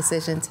 the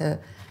decision to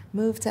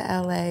move to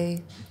LA,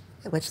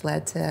 which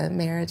led to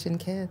marriage and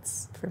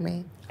kids for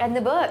me. And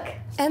the book.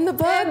 And the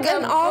book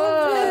and all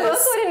of The book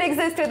this. wouldn't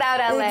exist without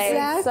LA.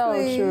 Exactly.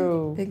 So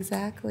true.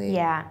 Exactly.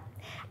 Yeah.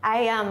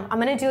 I'm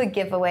going to do a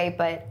giveaway,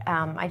 but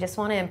I just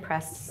want to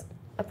impress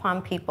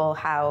upon people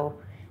how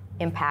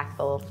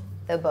impactful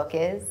the book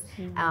is,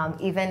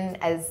 even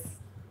as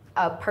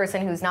a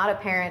person who's not a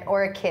parent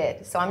or a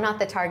kid. So I'm not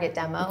the target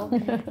demo.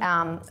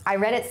 I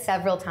read it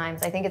several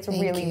times. I think it's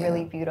really,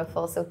 really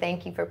beautiful. So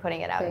thank you for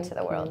putting it out into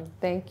the world.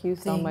 Thank you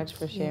so much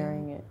for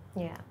sharing it.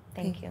 Yeah,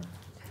 thank you.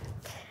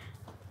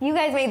 You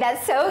guys made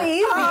that so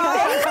easy.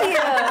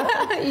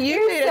 Thank you.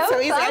 You made it so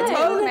easy. I fun.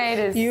 told You made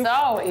it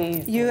so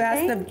easy. you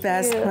asked the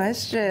best you.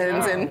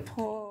 questions and